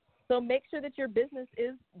 So make sure that your business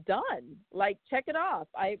is done. Like, check it off.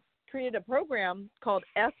 I created a program called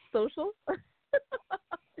F Social.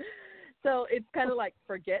 So it's kind of like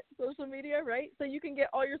forget social media, right? So you can get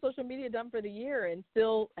all your social media done for the year and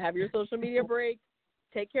still have your social media break,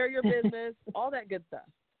 take care of your business, all that good stuff.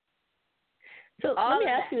 So let me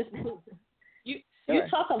ask you this. You Sure.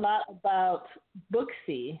 talk a lot about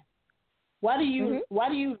Booksy. Why do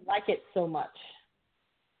you like it so much?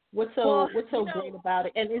 What's so great about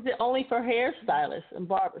it? And is it only for hairstylists and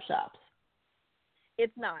barbershops?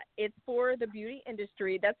 It's not. It's for the beauty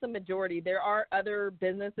industry. That's the majority. There are other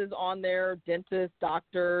businesses on there, dentists,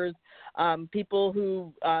 doctors, people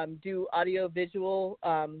who do audio-visual,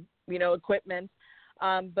 equipment.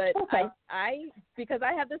 But okay. I because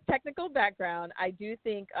I have this technical background, I do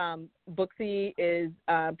think Booksy is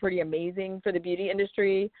pretty amazing for the beauty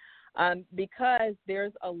industry because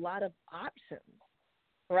there's a lot of options,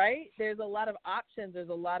 right? There's a lot of options. There's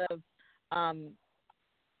a lot of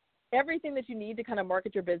everything that you need to kind of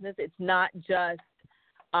market your business. It's not just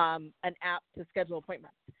an app to schedule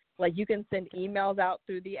appointments. Like you can send emails out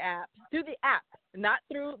through the app, not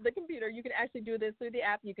through the computer. You can actually do this through the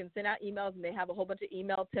app. You can send out emails and they have a whole bunch of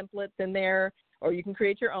email templates in there, or you can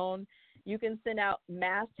create your own. You can send out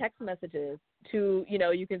mass text messages to,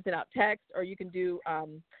 you can send out text, or you can do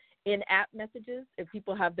in-app messages if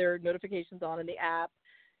people have their notifications on in the app.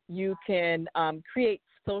 You can create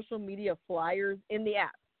social media flyers in the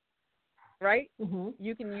app. Right? Mm-hmm.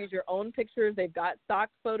 You can use your own pictures. They've got stock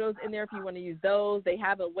photos in there if you want to use those. They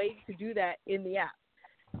have a way to do that in the app.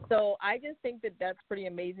 So I just think that that's pretty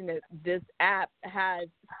amazing that this app has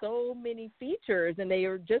so many features, and they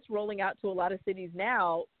are just rolling out to a lot of cities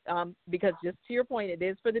now because, just to your point, it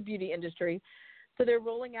is for the beauty industry. So they're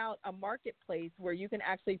rolling out a marketplace where you can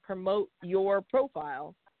actually promote your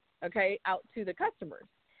profile, okay, out to the customers.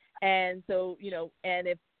 And so, and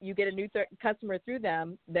if you get a new customer through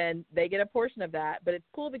them, then they get a portion of that. But it's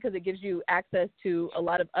cool because it gives you access to a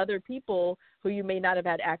lot of other people who you may not have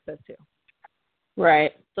had access to.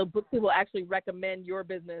 Right. So Booksy will actually recommend your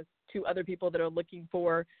business to other people that are looking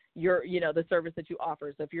for your, the service that you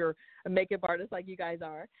offer. So if you're a makeup artist like you guys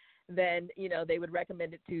are, then, they would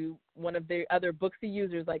recommend it to one of the other Booksy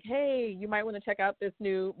users like, hey, you might want to check out this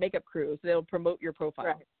new makeup crew. So they'll promote your profile.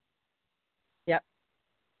 Right. Yep.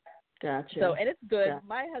 Gotcha. So, and it's good. Yeah.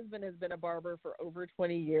 My husband has been a barber for over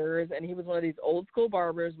 20 years, and he was one of these old school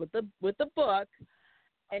barbers with the book,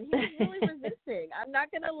 and he was really resisting. I'm not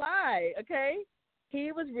going to lie, okay?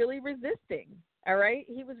 He was really resisting, all right?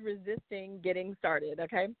 He was resisting getting started,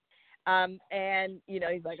 okay? And,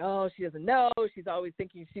 he's like, oh, she doesn't know. She's always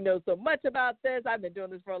thinking she knows so much about this. I've been doing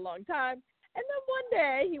this for a long time. And then one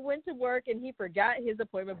day he went to work and he forgot his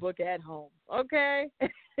appointment book at home. Okay.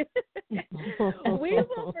 We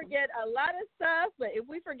will forget a lot of stuff, but if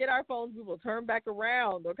we forget our phones, we will turn back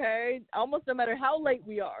around. Okay. Almost no matter how late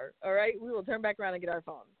we are. All right. We will turn back around and get our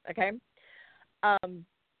phones. Okay.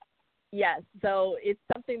 Yes. So it's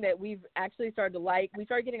something that we've actually started to like. We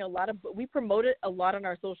started getting we promote it a lot on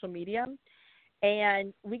our social media.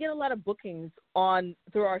 And we get a lot of bookings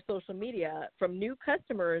through our social media from new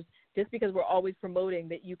customers just because we're always promoting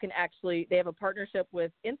that you can they have a partnership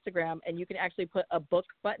with Instagram, and you can actually put a book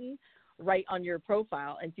button right on your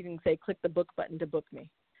profile, and you can say, click the book button to book me.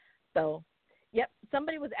 So, yep,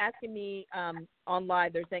 somebody was asking me on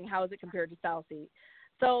live, they're saying, how is it compared to StyleSeat?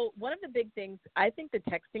 So one of the big things, I think the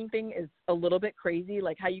texting thing is a little bit crazy,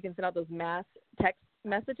 like how you can send out those mass text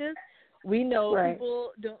messages. We know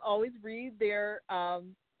people don't always read their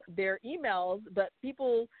emails, but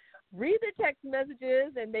people read their text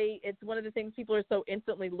messages, and it's one of the things, people are so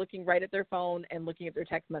instantly looking right at their phone and looking at their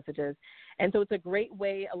text messages. And so it's a great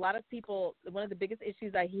way. A lot of people, one of the biggest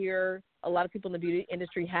issues I hear a lot of people in the beauty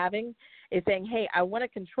industry having is saying, hey, I want to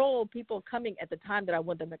control people coming at the time that I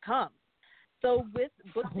want them to come. So with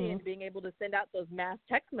Booksy and being able to send out those mass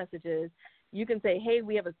text messages, you can say, hey,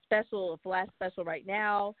 we have a flash special right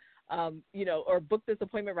now. Or book this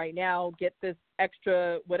appointment right now, get this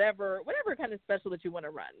extra whatever kind of special that you want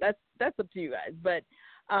to run. That's up to you guys. But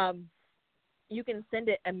you can send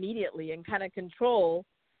it immediately and kind of control,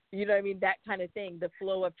 that kind of thing, the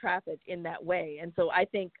flow of traffic in that way. And so I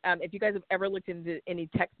think if you guys have ever looked into any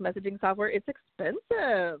text messaging software, it's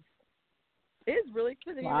expensive. It is really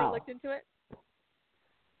expensive. Wow. Have you ever looked into it?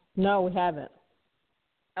 No, we haven't.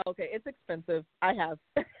 Okay, it's expensive. I have.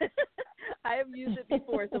 I have used it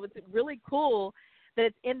before, so it's really cool that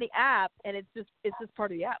it's in the app, and it's just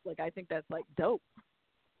part of the app. Like, I think that's like dope.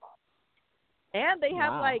 And they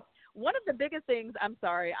have one of the biggest things. I'm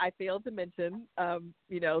sorry, I failed to mention.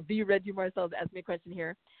 The Reggie Marcel's asked me a question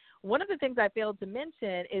here. One of the things I failed to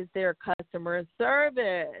mention is their customer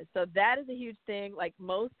service. So that is a huge thing. Like,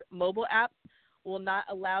 most mobile apps will not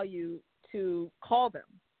allow you to call them.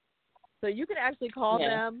 So you can actually call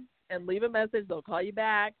them and leave a message. They'll call you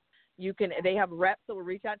back. They have reps that will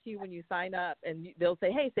reach out to you when you sign up, and they'll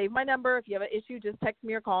say, hey, save my number. If you have an issue, just text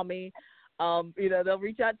me or call me. They'll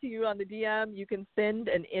reach out to you on the DM. You can send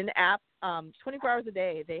an in-app 24 hours a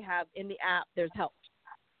day. They have in the app, there's help.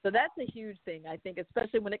 So that's a huge thing, I think,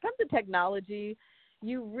 especially when it comes to technology.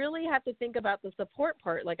 You really have to think about the support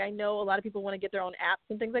part. Like, I know a lot of people want to get their own apps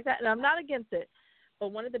and things like that, and I'm not against it.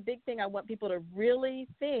 But one of the big things I want people to really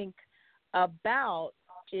think about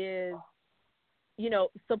is,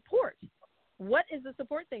 support. What is the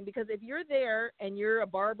support thing? Because if you're there and you're a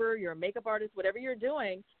barber, you're a makeup artist, whatever you're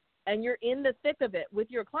doing, and you're in the thick of it with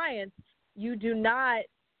your clients, you do not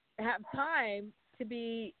have time to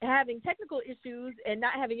be having technical issues and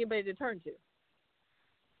not having anybody to turn to.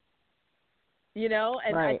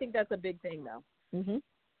 And right. I think that's a big thing, though. Mm-hmm.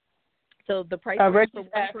 So the price range for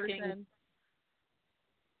one person.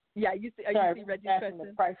 Yeah, you see Reggie's question.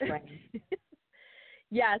 The price range.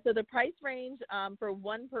 Yeah, so the price range for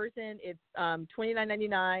one person, it's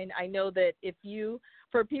 $29.99. I know that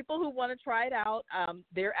for people who want to try it out,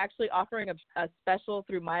 they're actually offering a special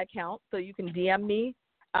through my account, so you can DM me,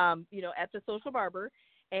 at the Social Barber,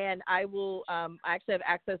 and I will I actually have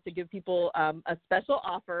access to give people a special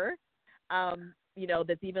offer,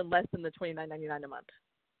 that's even less than the $29.99 a month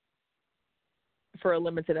for a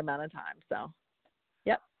limited amount of time. So,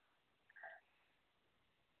 yep.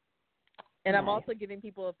 And nice. I'm also giving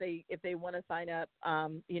people, if they want to sign up,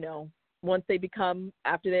 once they become,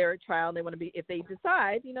 after their trial, and they want to be, if they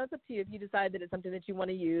decide, it's up to you. If you decide that it's something that you want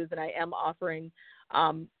to use, and I am offering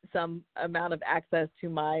some amount of access to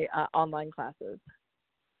my online classes.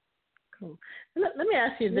 Cool. Let me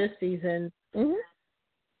ask you this, Season. Mm-hmm.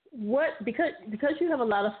 Because you have a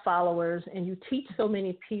lot of followers and you teach so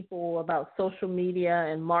many people about social media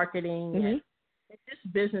and marketing mm-hmm. and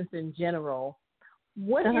just business in general,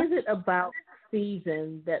 what is it about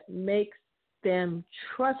Season that makes them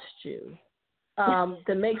trust you,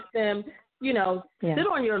 that makes them, sit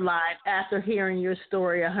on your live after hearing your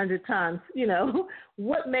story 100 times?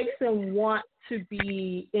 What makes them want to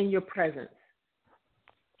be in your presence?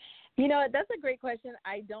 That's a great question.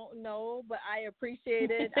 I don't know, but I appreciate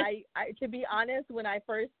it. I to be honest, when I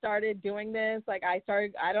first started doing this, I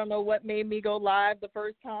don't know what made me go live the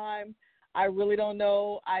first time. I really don't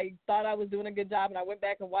know. I thought I was doing a good job, and I went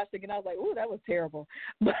back and watched it again. I was like, ooh, that was terrible.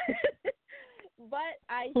 But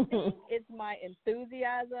I think it's my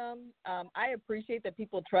enthusiasm. I appreciate that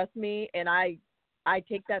people trust me, and I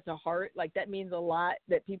take that to heart. Like, that means a lot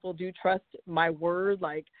that people do trust my word.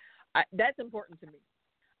 That's important to me.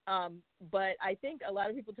 But I think a lot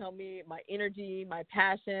of people tell me my energy, my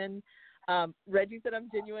passion. Reggie said I'm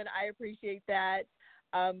genuine. I appreciate that.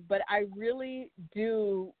 But I really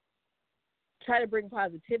do try to bring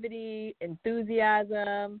positivity,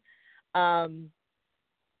 enthusiasm. I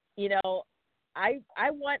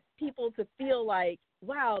want people to feel like,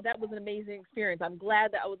 wow, that was an amazing experience. I'm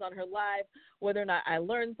glad that I was on her live, whether or not I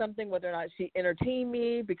learned something, whether or not she entertained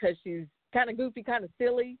me, because she's kind of goofy, kind of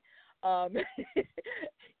silly.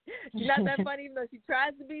 She's not that funny, even though she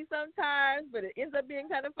tries to be sometimes, but it ends up being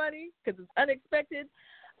kind of funny because it's unexpected.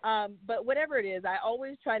 But whatever it is, I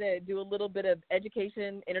always try to do a little bit of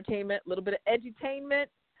education, entertainment, a little bit of edutainment,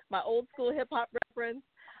 my old school hip-hop reference,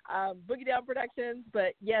 Boogie Down Productions.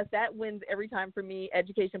 But, yes, that wins every time for me,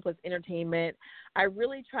 education plus entertainment. I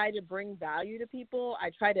really try to bring value to people.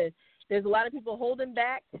 There's a lot of people holding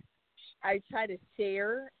back. I try to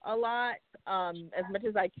share a lot as much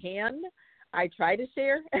as I can. I try to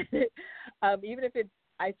share, even if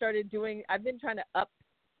I've been trying to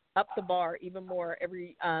up the bar even more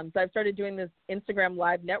so I've started doing this Instagram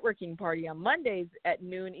live networking party on Mondays at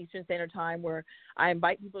noon Eastern Standard Time, where I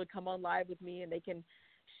invite people to come on live with me, and they can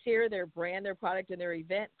share their brand, their product, and their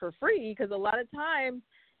event for free. Because a lot of times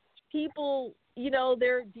people,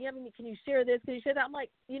 they're DMing me, can you share this? Can you share that? I'm like,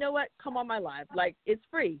 you know what? Come on my live. It's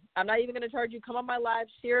free. I'm not even going to charge you. Come on my live,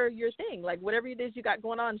 share your thing. Whatever it is you got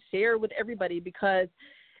going on, share with everybody, because,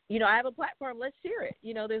 I have a platform. Let's share it.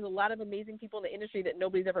 There's a lot of amazing people in the industry that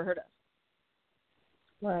nobody's ever heard of.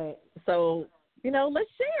 Right. So,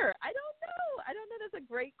 let's share. I don't know. That's a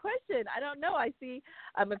great question. I don't know. I see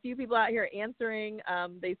a few people out here answering.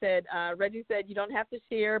 They said, Reggie said, you don't have to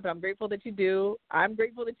share, but I'm grateful that you do. I'm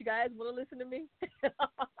grateful that you guys want to listen to me.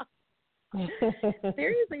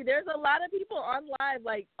 Seriously, there's a lot of people on live.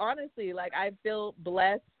 Honestly, I feel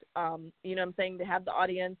blessed, I'm saying, to have the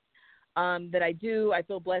audience that I do. I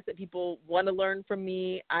feel blessed that people want to learn from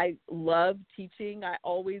me. I love teaching. I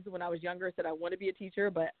always, when I was younger, said I want to be a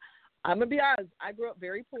teacher, but I'm going to be honest, I grew up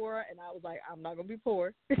very poor, and I was like, I'm not going to be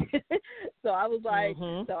poor. So I was like,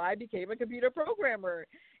 so I became a computer programmer,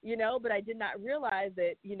 but I did not realize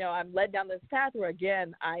that, I'm led down this path where,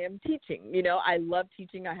 again, I am teaching. I love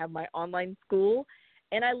teaching. I have my online school,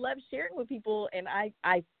 And I love sharing with people, and I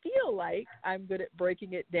feel like I'm good at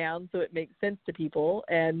breaking it down so it makes sense to people.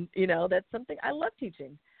 And, that's something I love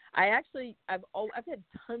teaching. I've had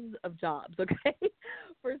tons of jobs, okay?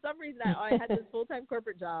 For some reason, I had this full-time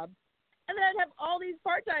corporate job, and then I'd have all these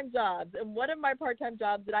part-time jobs. And one of my part-time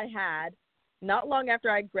jobs that I had not long after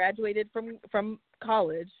I graduated from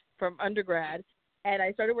college, from undergrad, and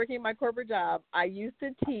I started working in my corporate job, I used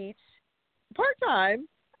to teach part-time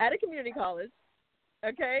at a community college,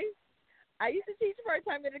 okay? I used to teach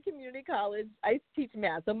part-time at a community college. I used to teach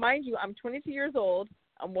math. So mind you, I'm 22 years old.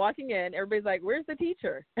 I'm walking in. Everybody's like, where's the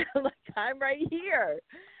teacher? I'm like, I'm right here.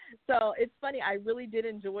 So it's funny. I really did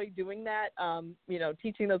enjoy doing that,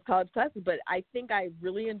 teaching those college classes. But I think I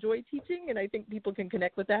really enjoy teaching, and I think people can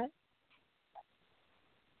connect with that.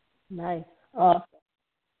 Nice. Awesome.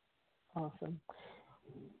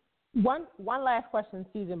 One last question,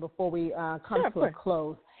 Susan, before we come to a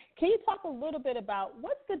close. Can you talk a little bit about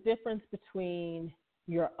what's the difference between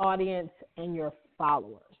your audience and your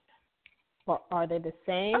followers? Or are they the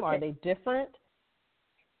same? Okay. Are they different?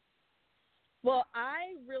 Well,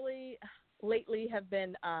 I really lately have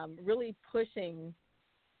been really pushing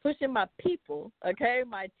my people, okay,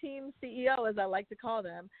 my team CEO, as I like to call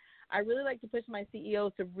them. I really like to push my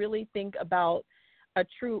CEOs to really think about a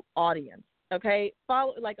true audience, okay? A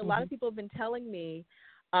lot of people have been telling me,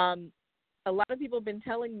 hey, I want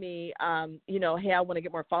to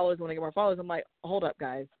get more followers, I'm like, hold up,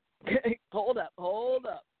 guys. hold up.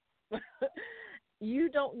 You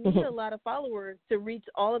don't need a lot of followers to reach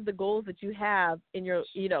all of the goals that you have in your,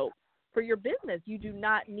 for your business. You do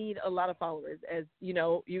not need a lot of followers. As you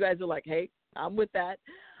guys are like, hey, I'm with that.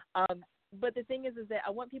 But the thing is that I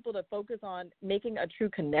want people to focus on making a true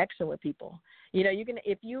connection with people. You can,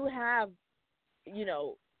 if you have,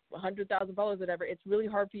 100,000 followers, whatever, it's really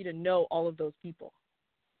hard for you to know all of those people.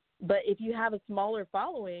 But if you have a smaller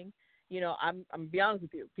following, I'm going to be honest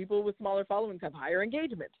with you, people with smaller followings have higher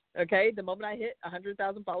engagement, okay? The moment I hit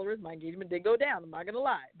 100,000 followers, my engagement did go down. I'm not going to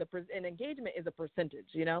lie. And engagement is a percentage,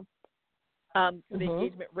 The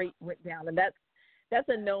engagement rate went down, and that's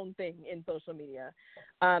a known thing in social media.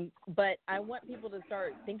 But I want people to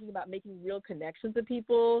start thinking about making real connections with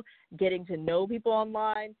people, getting to know people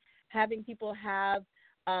online, having people have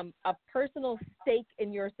a personal stake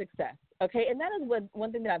in your success, okay? And that is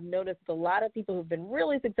one thing that I've noticed. A lot of people who've been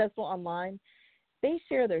really successful online, they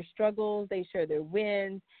share their struggles, they share their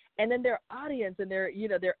wins, and then their audience and their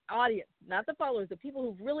audience, not the followers, the people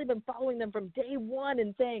who've really been following them from day one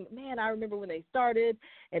and saying, man, I remember when they started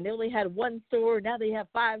and they only had one store, now they have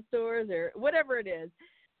 5 stores or whatever it is.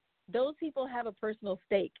 Those people have a personal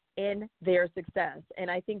stake in their success. And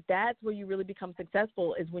I think that's where you really become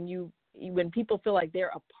successful, is when people feel like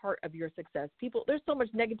they're a part of your success. There's so much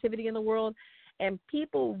negativity in the world, and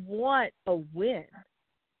people want a win.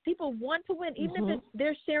 People want to win, even if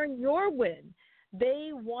they're sharing your win.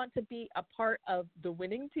 They want to be a part of the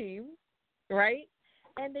winning team, right?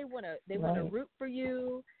 And they want to root for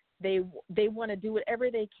you. They want to do whatever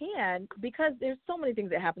they can, because there's so many things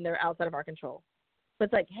that happen that are outside of our control. But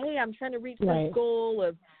it's like, hey, I'm trying to reach this goal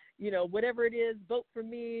of, whatever it is, vote for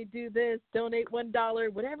me, do this, donate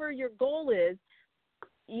 $1, whatever your goal is,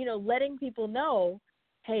 letting people know,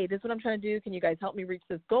 hey, this is what I'm trying to do. Can you guys help me reach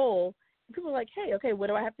this goal? And people are like, hey, okay, what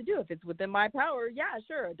do I have to do? If it's within my power, yeah,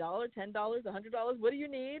 sure, $1, $10, $100, what do you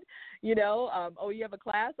need? You have a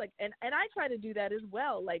class? And I try to do that as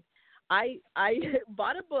well. Like, I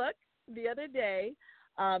bought a book the other day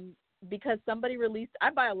because somebody released, I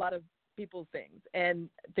buy a lot of people's things and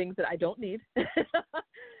things that I don't need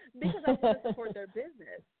because I want to support their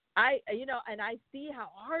business. And I see how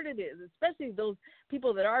hard it is, especially those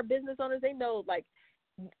people that are business owners. They know, like,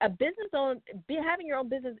 a business owner, having your own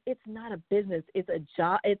business, it's not a business. It's a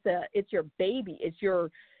job. It's your baby. It's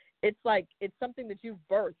something that you've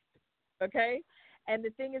birthed. Okay. And the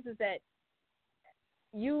thing is that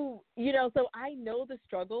so I know the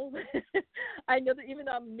struggle. I know that even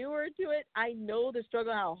though I'm newer to it, I know the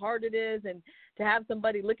struggle, how hard it is, and to have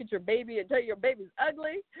somebody look at your baby and tell you your baby's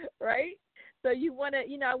ugly, right? So you want to,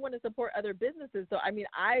 I want to support other businesses. So,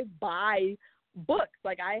 I buy books.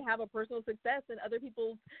 Like, I have a personal success and other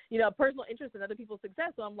people's, personal interest in other people's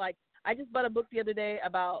success. So I'm like, I just bought a book the other day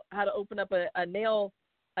about how to open up a nail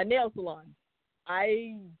salon.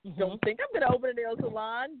 I don't think I'm going to open a nail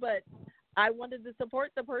salon, but I wanted to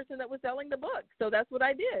support the person that was selling the book. So that's what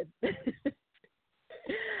I did.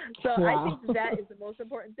 So I think that is the most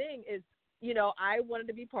important thing is, I wanted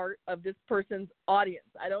to be part of this person's audience.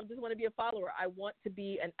 I don't just want to be a follower. I want to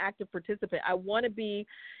be an active participant. I want to be,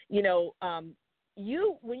 when you're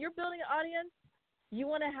building an audience, you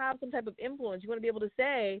want to have some type of influence. You want to be able to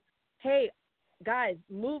say, hey, guys,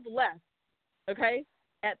 move left, okay?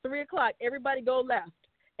 At 3 o'clock, everybody go left,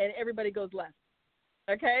 and everybody goes left,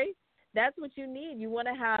 okay? That's what you need. You want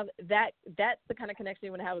to have that. That's the kind of connection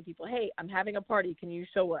you want to have with people. Hey, I'm having a party. Can you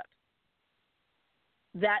show up?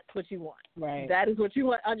 That's what you want. Right. That is what you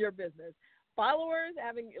want on your business. Followers,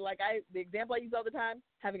 the example I use all the time,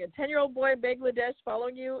 having a 10-year-old boy in Bangladesh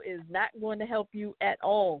following you is not going to help you at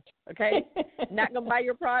all, okay? Not going to buy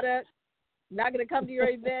your product, not going to come to your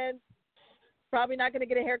event, probably not going to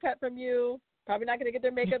get a haircut from you, probably not going to get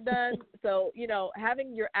their makeup done. So,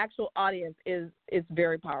 having your actual audience is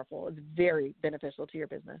very powerful. It's very beneficial to your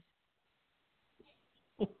business.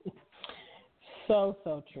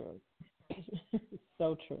 So true.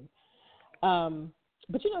 So true.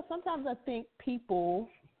 But, sometimes I think people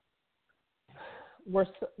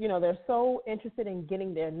they're so interested in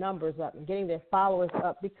getting their numbers up and getting their followers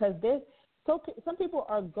up because some people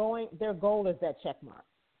their goal is that check mark.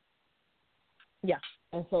 Yeah.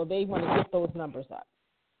 And so they want to get those numbers up.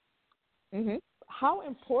 Mm-hmm. How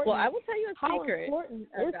important? Well, I will tell you a secret. How important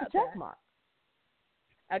is the check mark?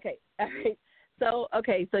 Okay. All right. So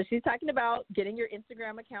she's talking about getting your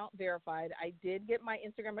Instagram account verified. I did get my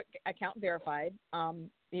Instagram account verified,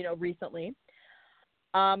 recently.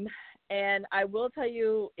 And I will tell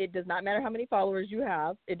you, it does not matter how many followers you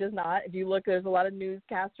have. It does not. If you look, there's a lot of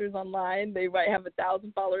newscasters online. They might have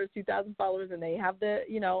 1,000 followers, 2,000 followers, and they have a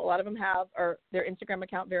lot of them have their Instagram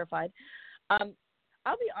account verified.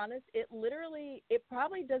 I'll be honest, it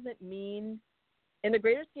probably doesn't mean, in the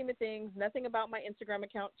greater scheme of things, nothing about my Instagram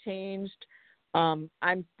account changed.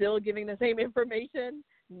 I'm still giving the same information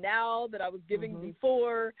now that I was giving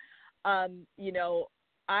before.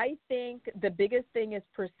 I think the biggest thing is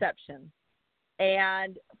perception.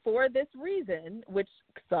 And for this reason, which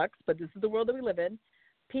sucks, but this is the world that we live in,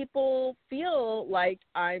 people feel like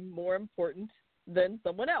I'm more important than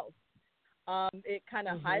someone else. It kind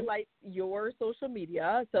of highlights your social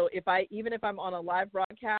media. So even if I'm on a live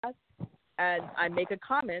broadcast, and I make a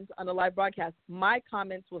comment on a live broadcast, my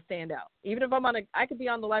comments will stand out. Even if I could be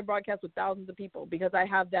on the live broadcast with thousands of people because I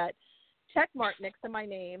have that check mark next to my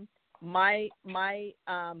name. My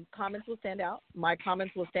comments will stand out. My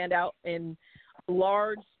comments will stand out in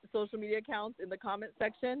large social media accounts in the comment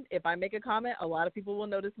section. If I make a comment, a lot of people will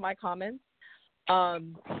notice my comments. So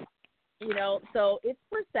it's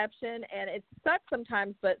perception, and it sucks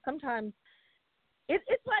sometimes, but sometimes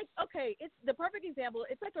it's like, okay, it's the perfect example.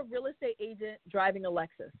 It's like a real estate agent driving a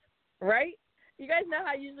Lexus, right? You guys know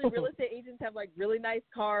how usually real estate agents have like really nice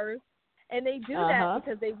cars, and they do that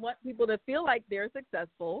because they want people to feel like they're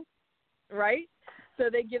successful, right? So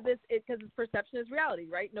they give this because perception is reality,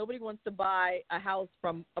 right? Nobody wants to buy a house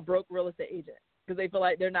from a broke real estate agent because they feel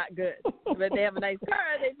like they're not good. But they have a nice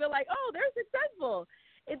car, they feel like, oh, they're successful.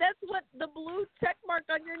 And that's what the blue check mark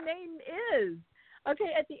on your name is.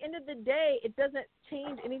 Okay, at the end of the day, it doesn't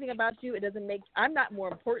change anything about you. It doesn't I'm not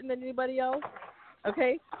more important than anybody else,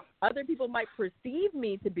 okay? Other people might perceive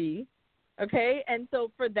me to be, okay? And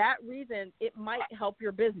so for that reason, it might help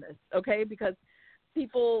your business, okay? Because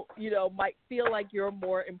people, might feel like you're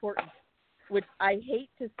more important, which I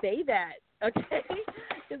hate to say that, okay?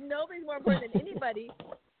 Because nobody's more important than anybody,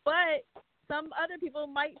 but some other people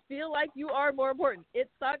might feel like you are more important. It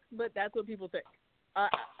sucks, but that's what people think.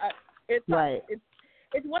 It's right.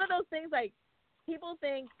 It's one of those things like people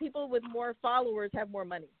think people with more followers have more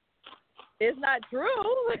money. It's not true.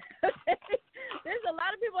 There's a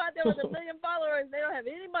lot of people out there with 1 million followers. They don't have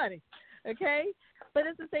any money. Okay, but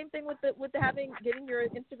it's the same thing with getting your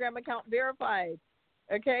Instagram account verified.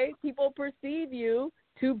 Okay, people perceive you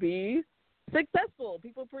to be successful.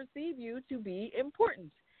 People perceive you to be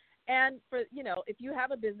important. And if you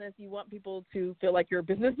have a business, you want people to feel like your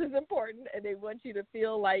business is important, and they want you to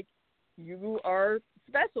feel like you are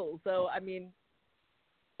special. So, I mean,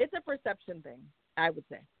 it's a perception thing, I would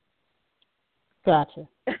say. Gotcha.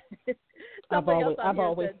 I've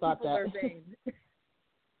always thought that.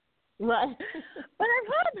 Right. But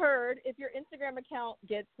I've heard if your Instagram account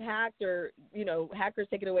gets hacked or, hackers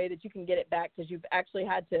take it away, that you can get it back because you've actually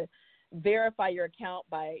had to verify your account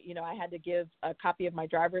by, I had to give a copy of my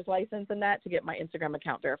driver's license and that to get my Instagram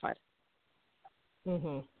account verified.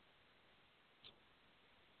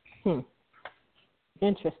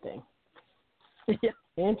 Interesting. Yeah.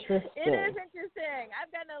 Interesting. It is interesting.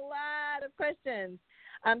 I've gotten a lot of questions.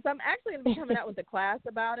 So I'm actually going to be coming out with a class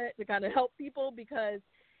about it to kind of help people because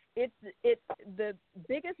it's the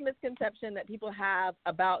biggest misconception that people have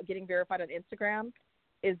about getting verified on Instagram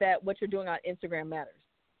is that what you're doing on Instagram matters.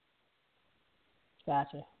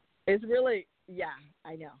 Gotcha. It's really,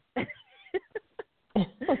 I know.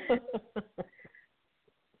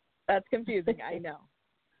 That's confusing, I know.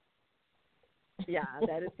 Yeah,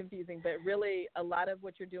 that is confusing. But really, a lot of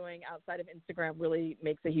what you're doing outside of Instagram really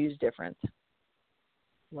makes a huge difference.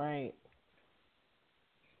 Right.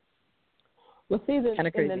 Well, Susan,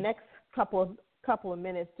 in the next couple of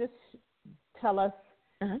minutes, just tell us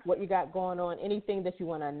what you got going on, anything that you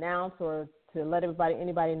want to announce or to let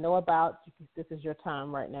anybody know about. This is your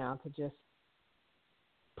time right now to just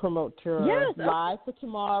promote your live for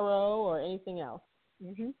tomorrow or anything else.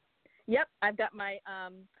 Yep, I've got my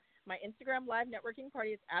my Instagram live networking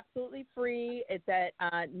party. It's absolutely free. It's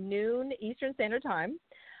at noon Eastern Standard Time.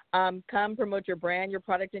 Come promote your brand, your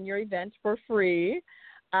product, and your event for free.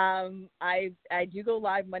 I do go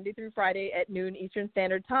live Monday through Friday at noon Eastern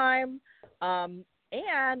Standard Time.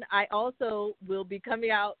 And I also will be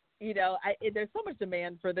coming out, there's so much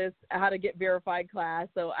demand for this How to Get Verified class,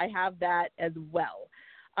 so I have that as well.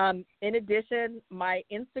 In addition, my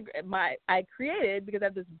Instagram, I created, because I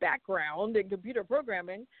have this background in computer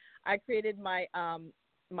programming, I created my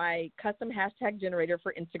my custom hashtag generator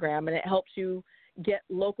for Instagram, and it helps you get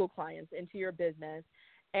local clients into your business.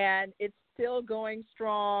 And it's still going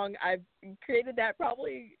strong. I've created that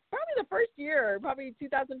probably the first year, probably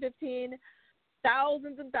 2015.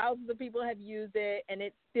 Thousands and thousands of people have used it, and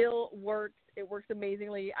it still works. It works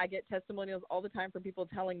amazingly. I get testimonials all the time from people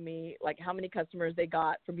telling me, like, how many customers they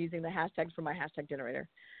got from using the hashtags from my hashtag generator.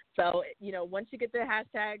 So, once you get the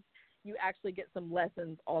hashtags, you actually get some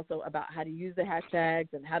lessons also about how to use the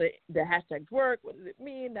hashtags and how the hashtags work, what does it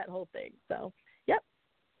mean, that whole thing. So, yep.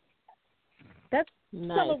 That's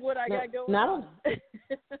some of what I got going on.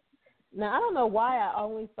 Now, I don't know why I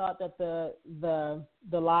always thought that the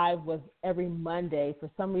live was every Monday. For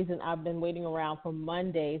some reason, I've been waiting around for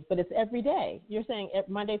Mondays, but it's every day. You're saying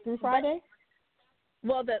Monday through Friday?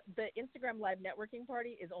 Well, the Instagram Live networking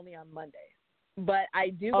party is only on Monday, but I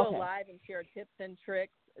do go live and share tips and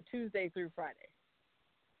tricks Tuesday through Friday.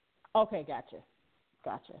 Okay, gotcha.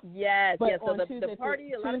 Yes, but So the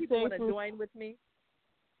party, a lot of people want to join with me.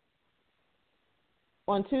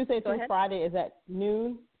 On Tuesday through Friday is at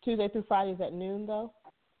noon? Tuesday through Friday is at noon, though?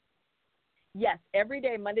 Yes, every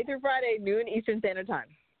day, Monday through Friday, noon Eastern Standard Time.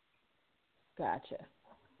 Gotcha.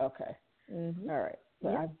 Okay. Mm-hmm. All right. So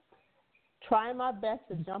I'm trying my best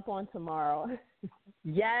to jump on tomorrow.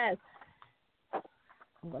 Yes.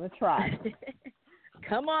 I'm going to try.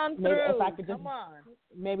 Come on through. Maybe if I could just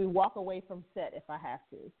maybe walk away from set if I have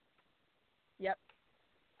to. Yep.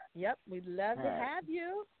 We'd love to have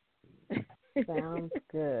you.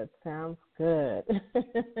 Sounds good.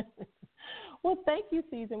 Well, thank you,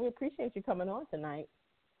 Susan. We appreciate you coming on tonight.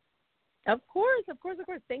 Of course.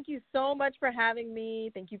 Thank you so much for having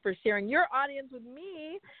me. Thank you for sharing your audience with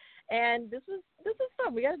me. And this was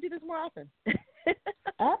fun. We got to do this more often.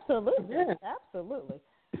 Absolutely.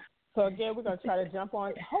 So again, we're going to try to jump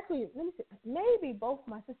on. Hopefully, maybe both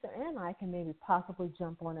my sister and I can maybe possibly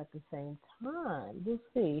jump on at the same time. We'll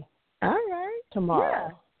see. All right. Tomorrow.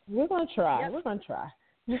 Yeah. We're going to try.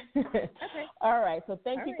 Okay. All right. So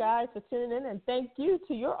thank you guys for tuning in, and thank you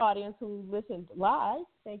to your audience who listened live.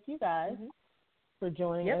 Thank you guys for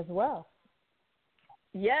joining as well.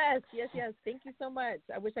 Yes. Thank you so much.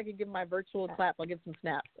 I wish I could give my virtual clap. I'll give some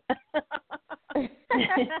snaps.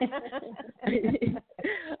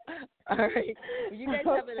 All right. Well, you guys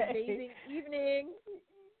have an amazing evening.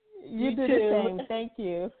 You do the same. Thank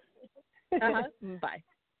you. Bye.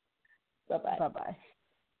 Bye-bye.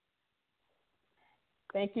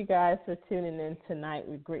 Thank you guys for tuning in tonight.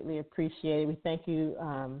 We greatly appreciate it. We thank you.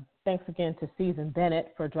 Thanks again to Susan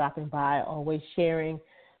Bennett for dropping by, always sharing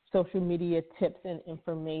social media tips and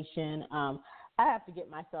information. I have to get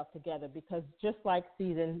myself together because just like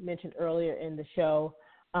Susan mentioned earlier in the show,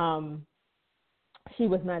 she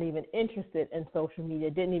was not even interested in social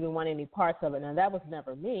media, didn't even want any parts of it. Now, that was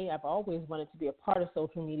never me. I've always wanted to be a part of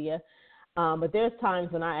social media. But there's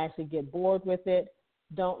times when I actually get bored with it,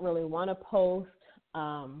 don't really want to post.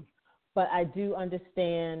 But I do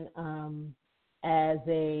understand as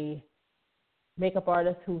a makeup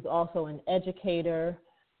artist who's also an educator,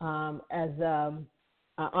 as an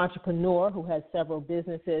entrepreneur who has several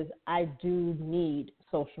businesses, I do need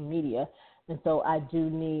social media. And so I do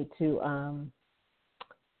need to,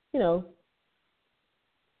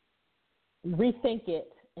 rethink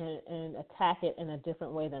it and attack it in a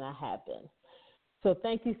different way than I have been. So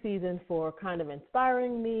thank you, Susan, for kind of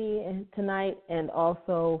inspiring me tonight and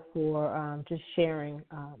also for just sharing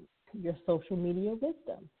your social media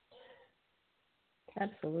wisdom.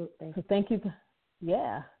 Absolutely. So thank you.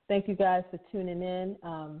 Yeah. Thank you guys for tuning in.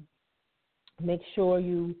 Make sure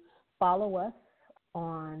you follow us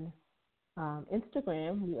on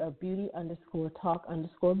Instagram. We are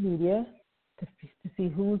beauty_talk_media to see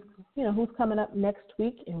who's coming up next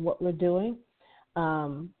week and what we're doing.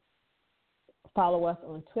 Follow us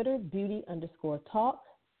on Twitter, beauty_talk.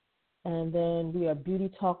 And then we are Beauty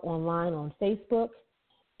Talk Online on Facebook.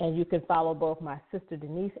 And you can follow both my sister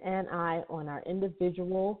Denise and I on our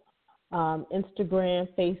individual Instagram,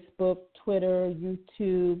 Facebook, Twitter,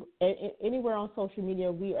 YouTube, anywhere on social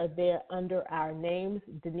media. We are there under our names.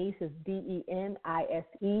 Denise is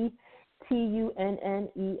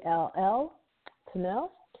DeniseTunnell, Tunnell.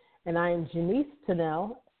 And I am Janice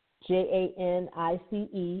Tunnell,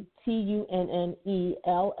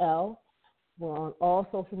 JaniceTunnell. We're on all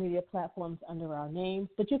social media platforms under our names.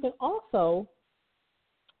 But you can also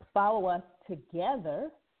follow us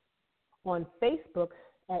together on Facebook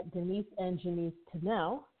at Denise and Janice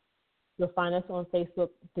Tunnell. You'll find us on Facebook,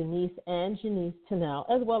 Denise and Janice Tunnell,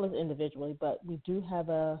 as well as individually, but we do have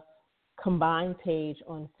a combined page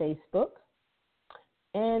on Facebook,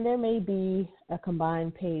 and there may be a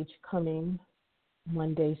combined page coming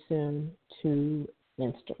one day soon to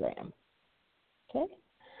Instagram. Okay?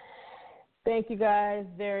 Thank you guys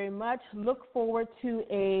very much. Look forward to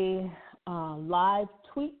a live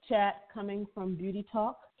tweet chat coming from Beauty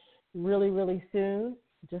Talk really, really soon.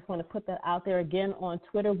 Just want to put that out there again on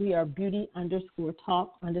Twitter. We are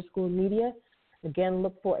beauty_talk_media. Again,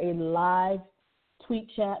 look for a live tweet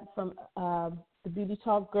chat from the Beauty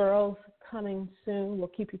Talk girls coming soon. We'll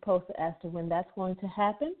keep you posted as to when that's going to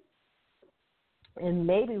happen. And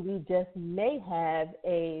maybe we just may have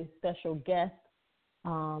a special guest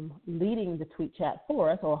leading the tweet chat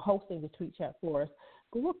for us or hosting the tweet chat for us.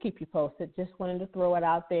 But we'll keep you posted. Just wanted to throw it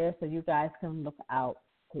out there so you guys can look out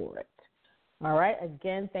for it. All right.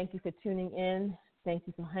 Again, thank you for tuning in. Thank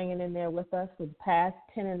you for hanging in there with us for the past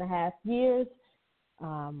 10 and a half years.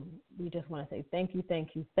 We just want to say thank you,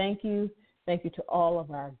 thank you, thank you. Thank you to all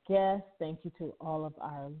of our guests. Thank you to all of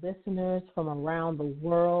our listeners from around the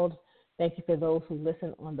world. Thank you for those who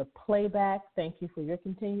listen on the playback. Thank you for your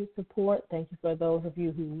continued support. Thank you for those of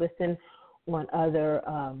you who listen on other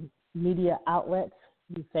media outlets.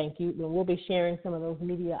 We thank you. And we'll be sharing some of those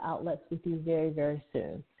media outlets with you very, very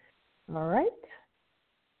soon. All right.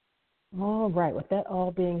 All right. With that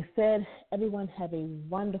all being said, everyone have a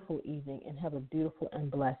wonderful evening and have a beautiful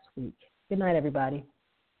and blessed week. Good night, everybody.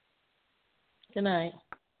 Good night.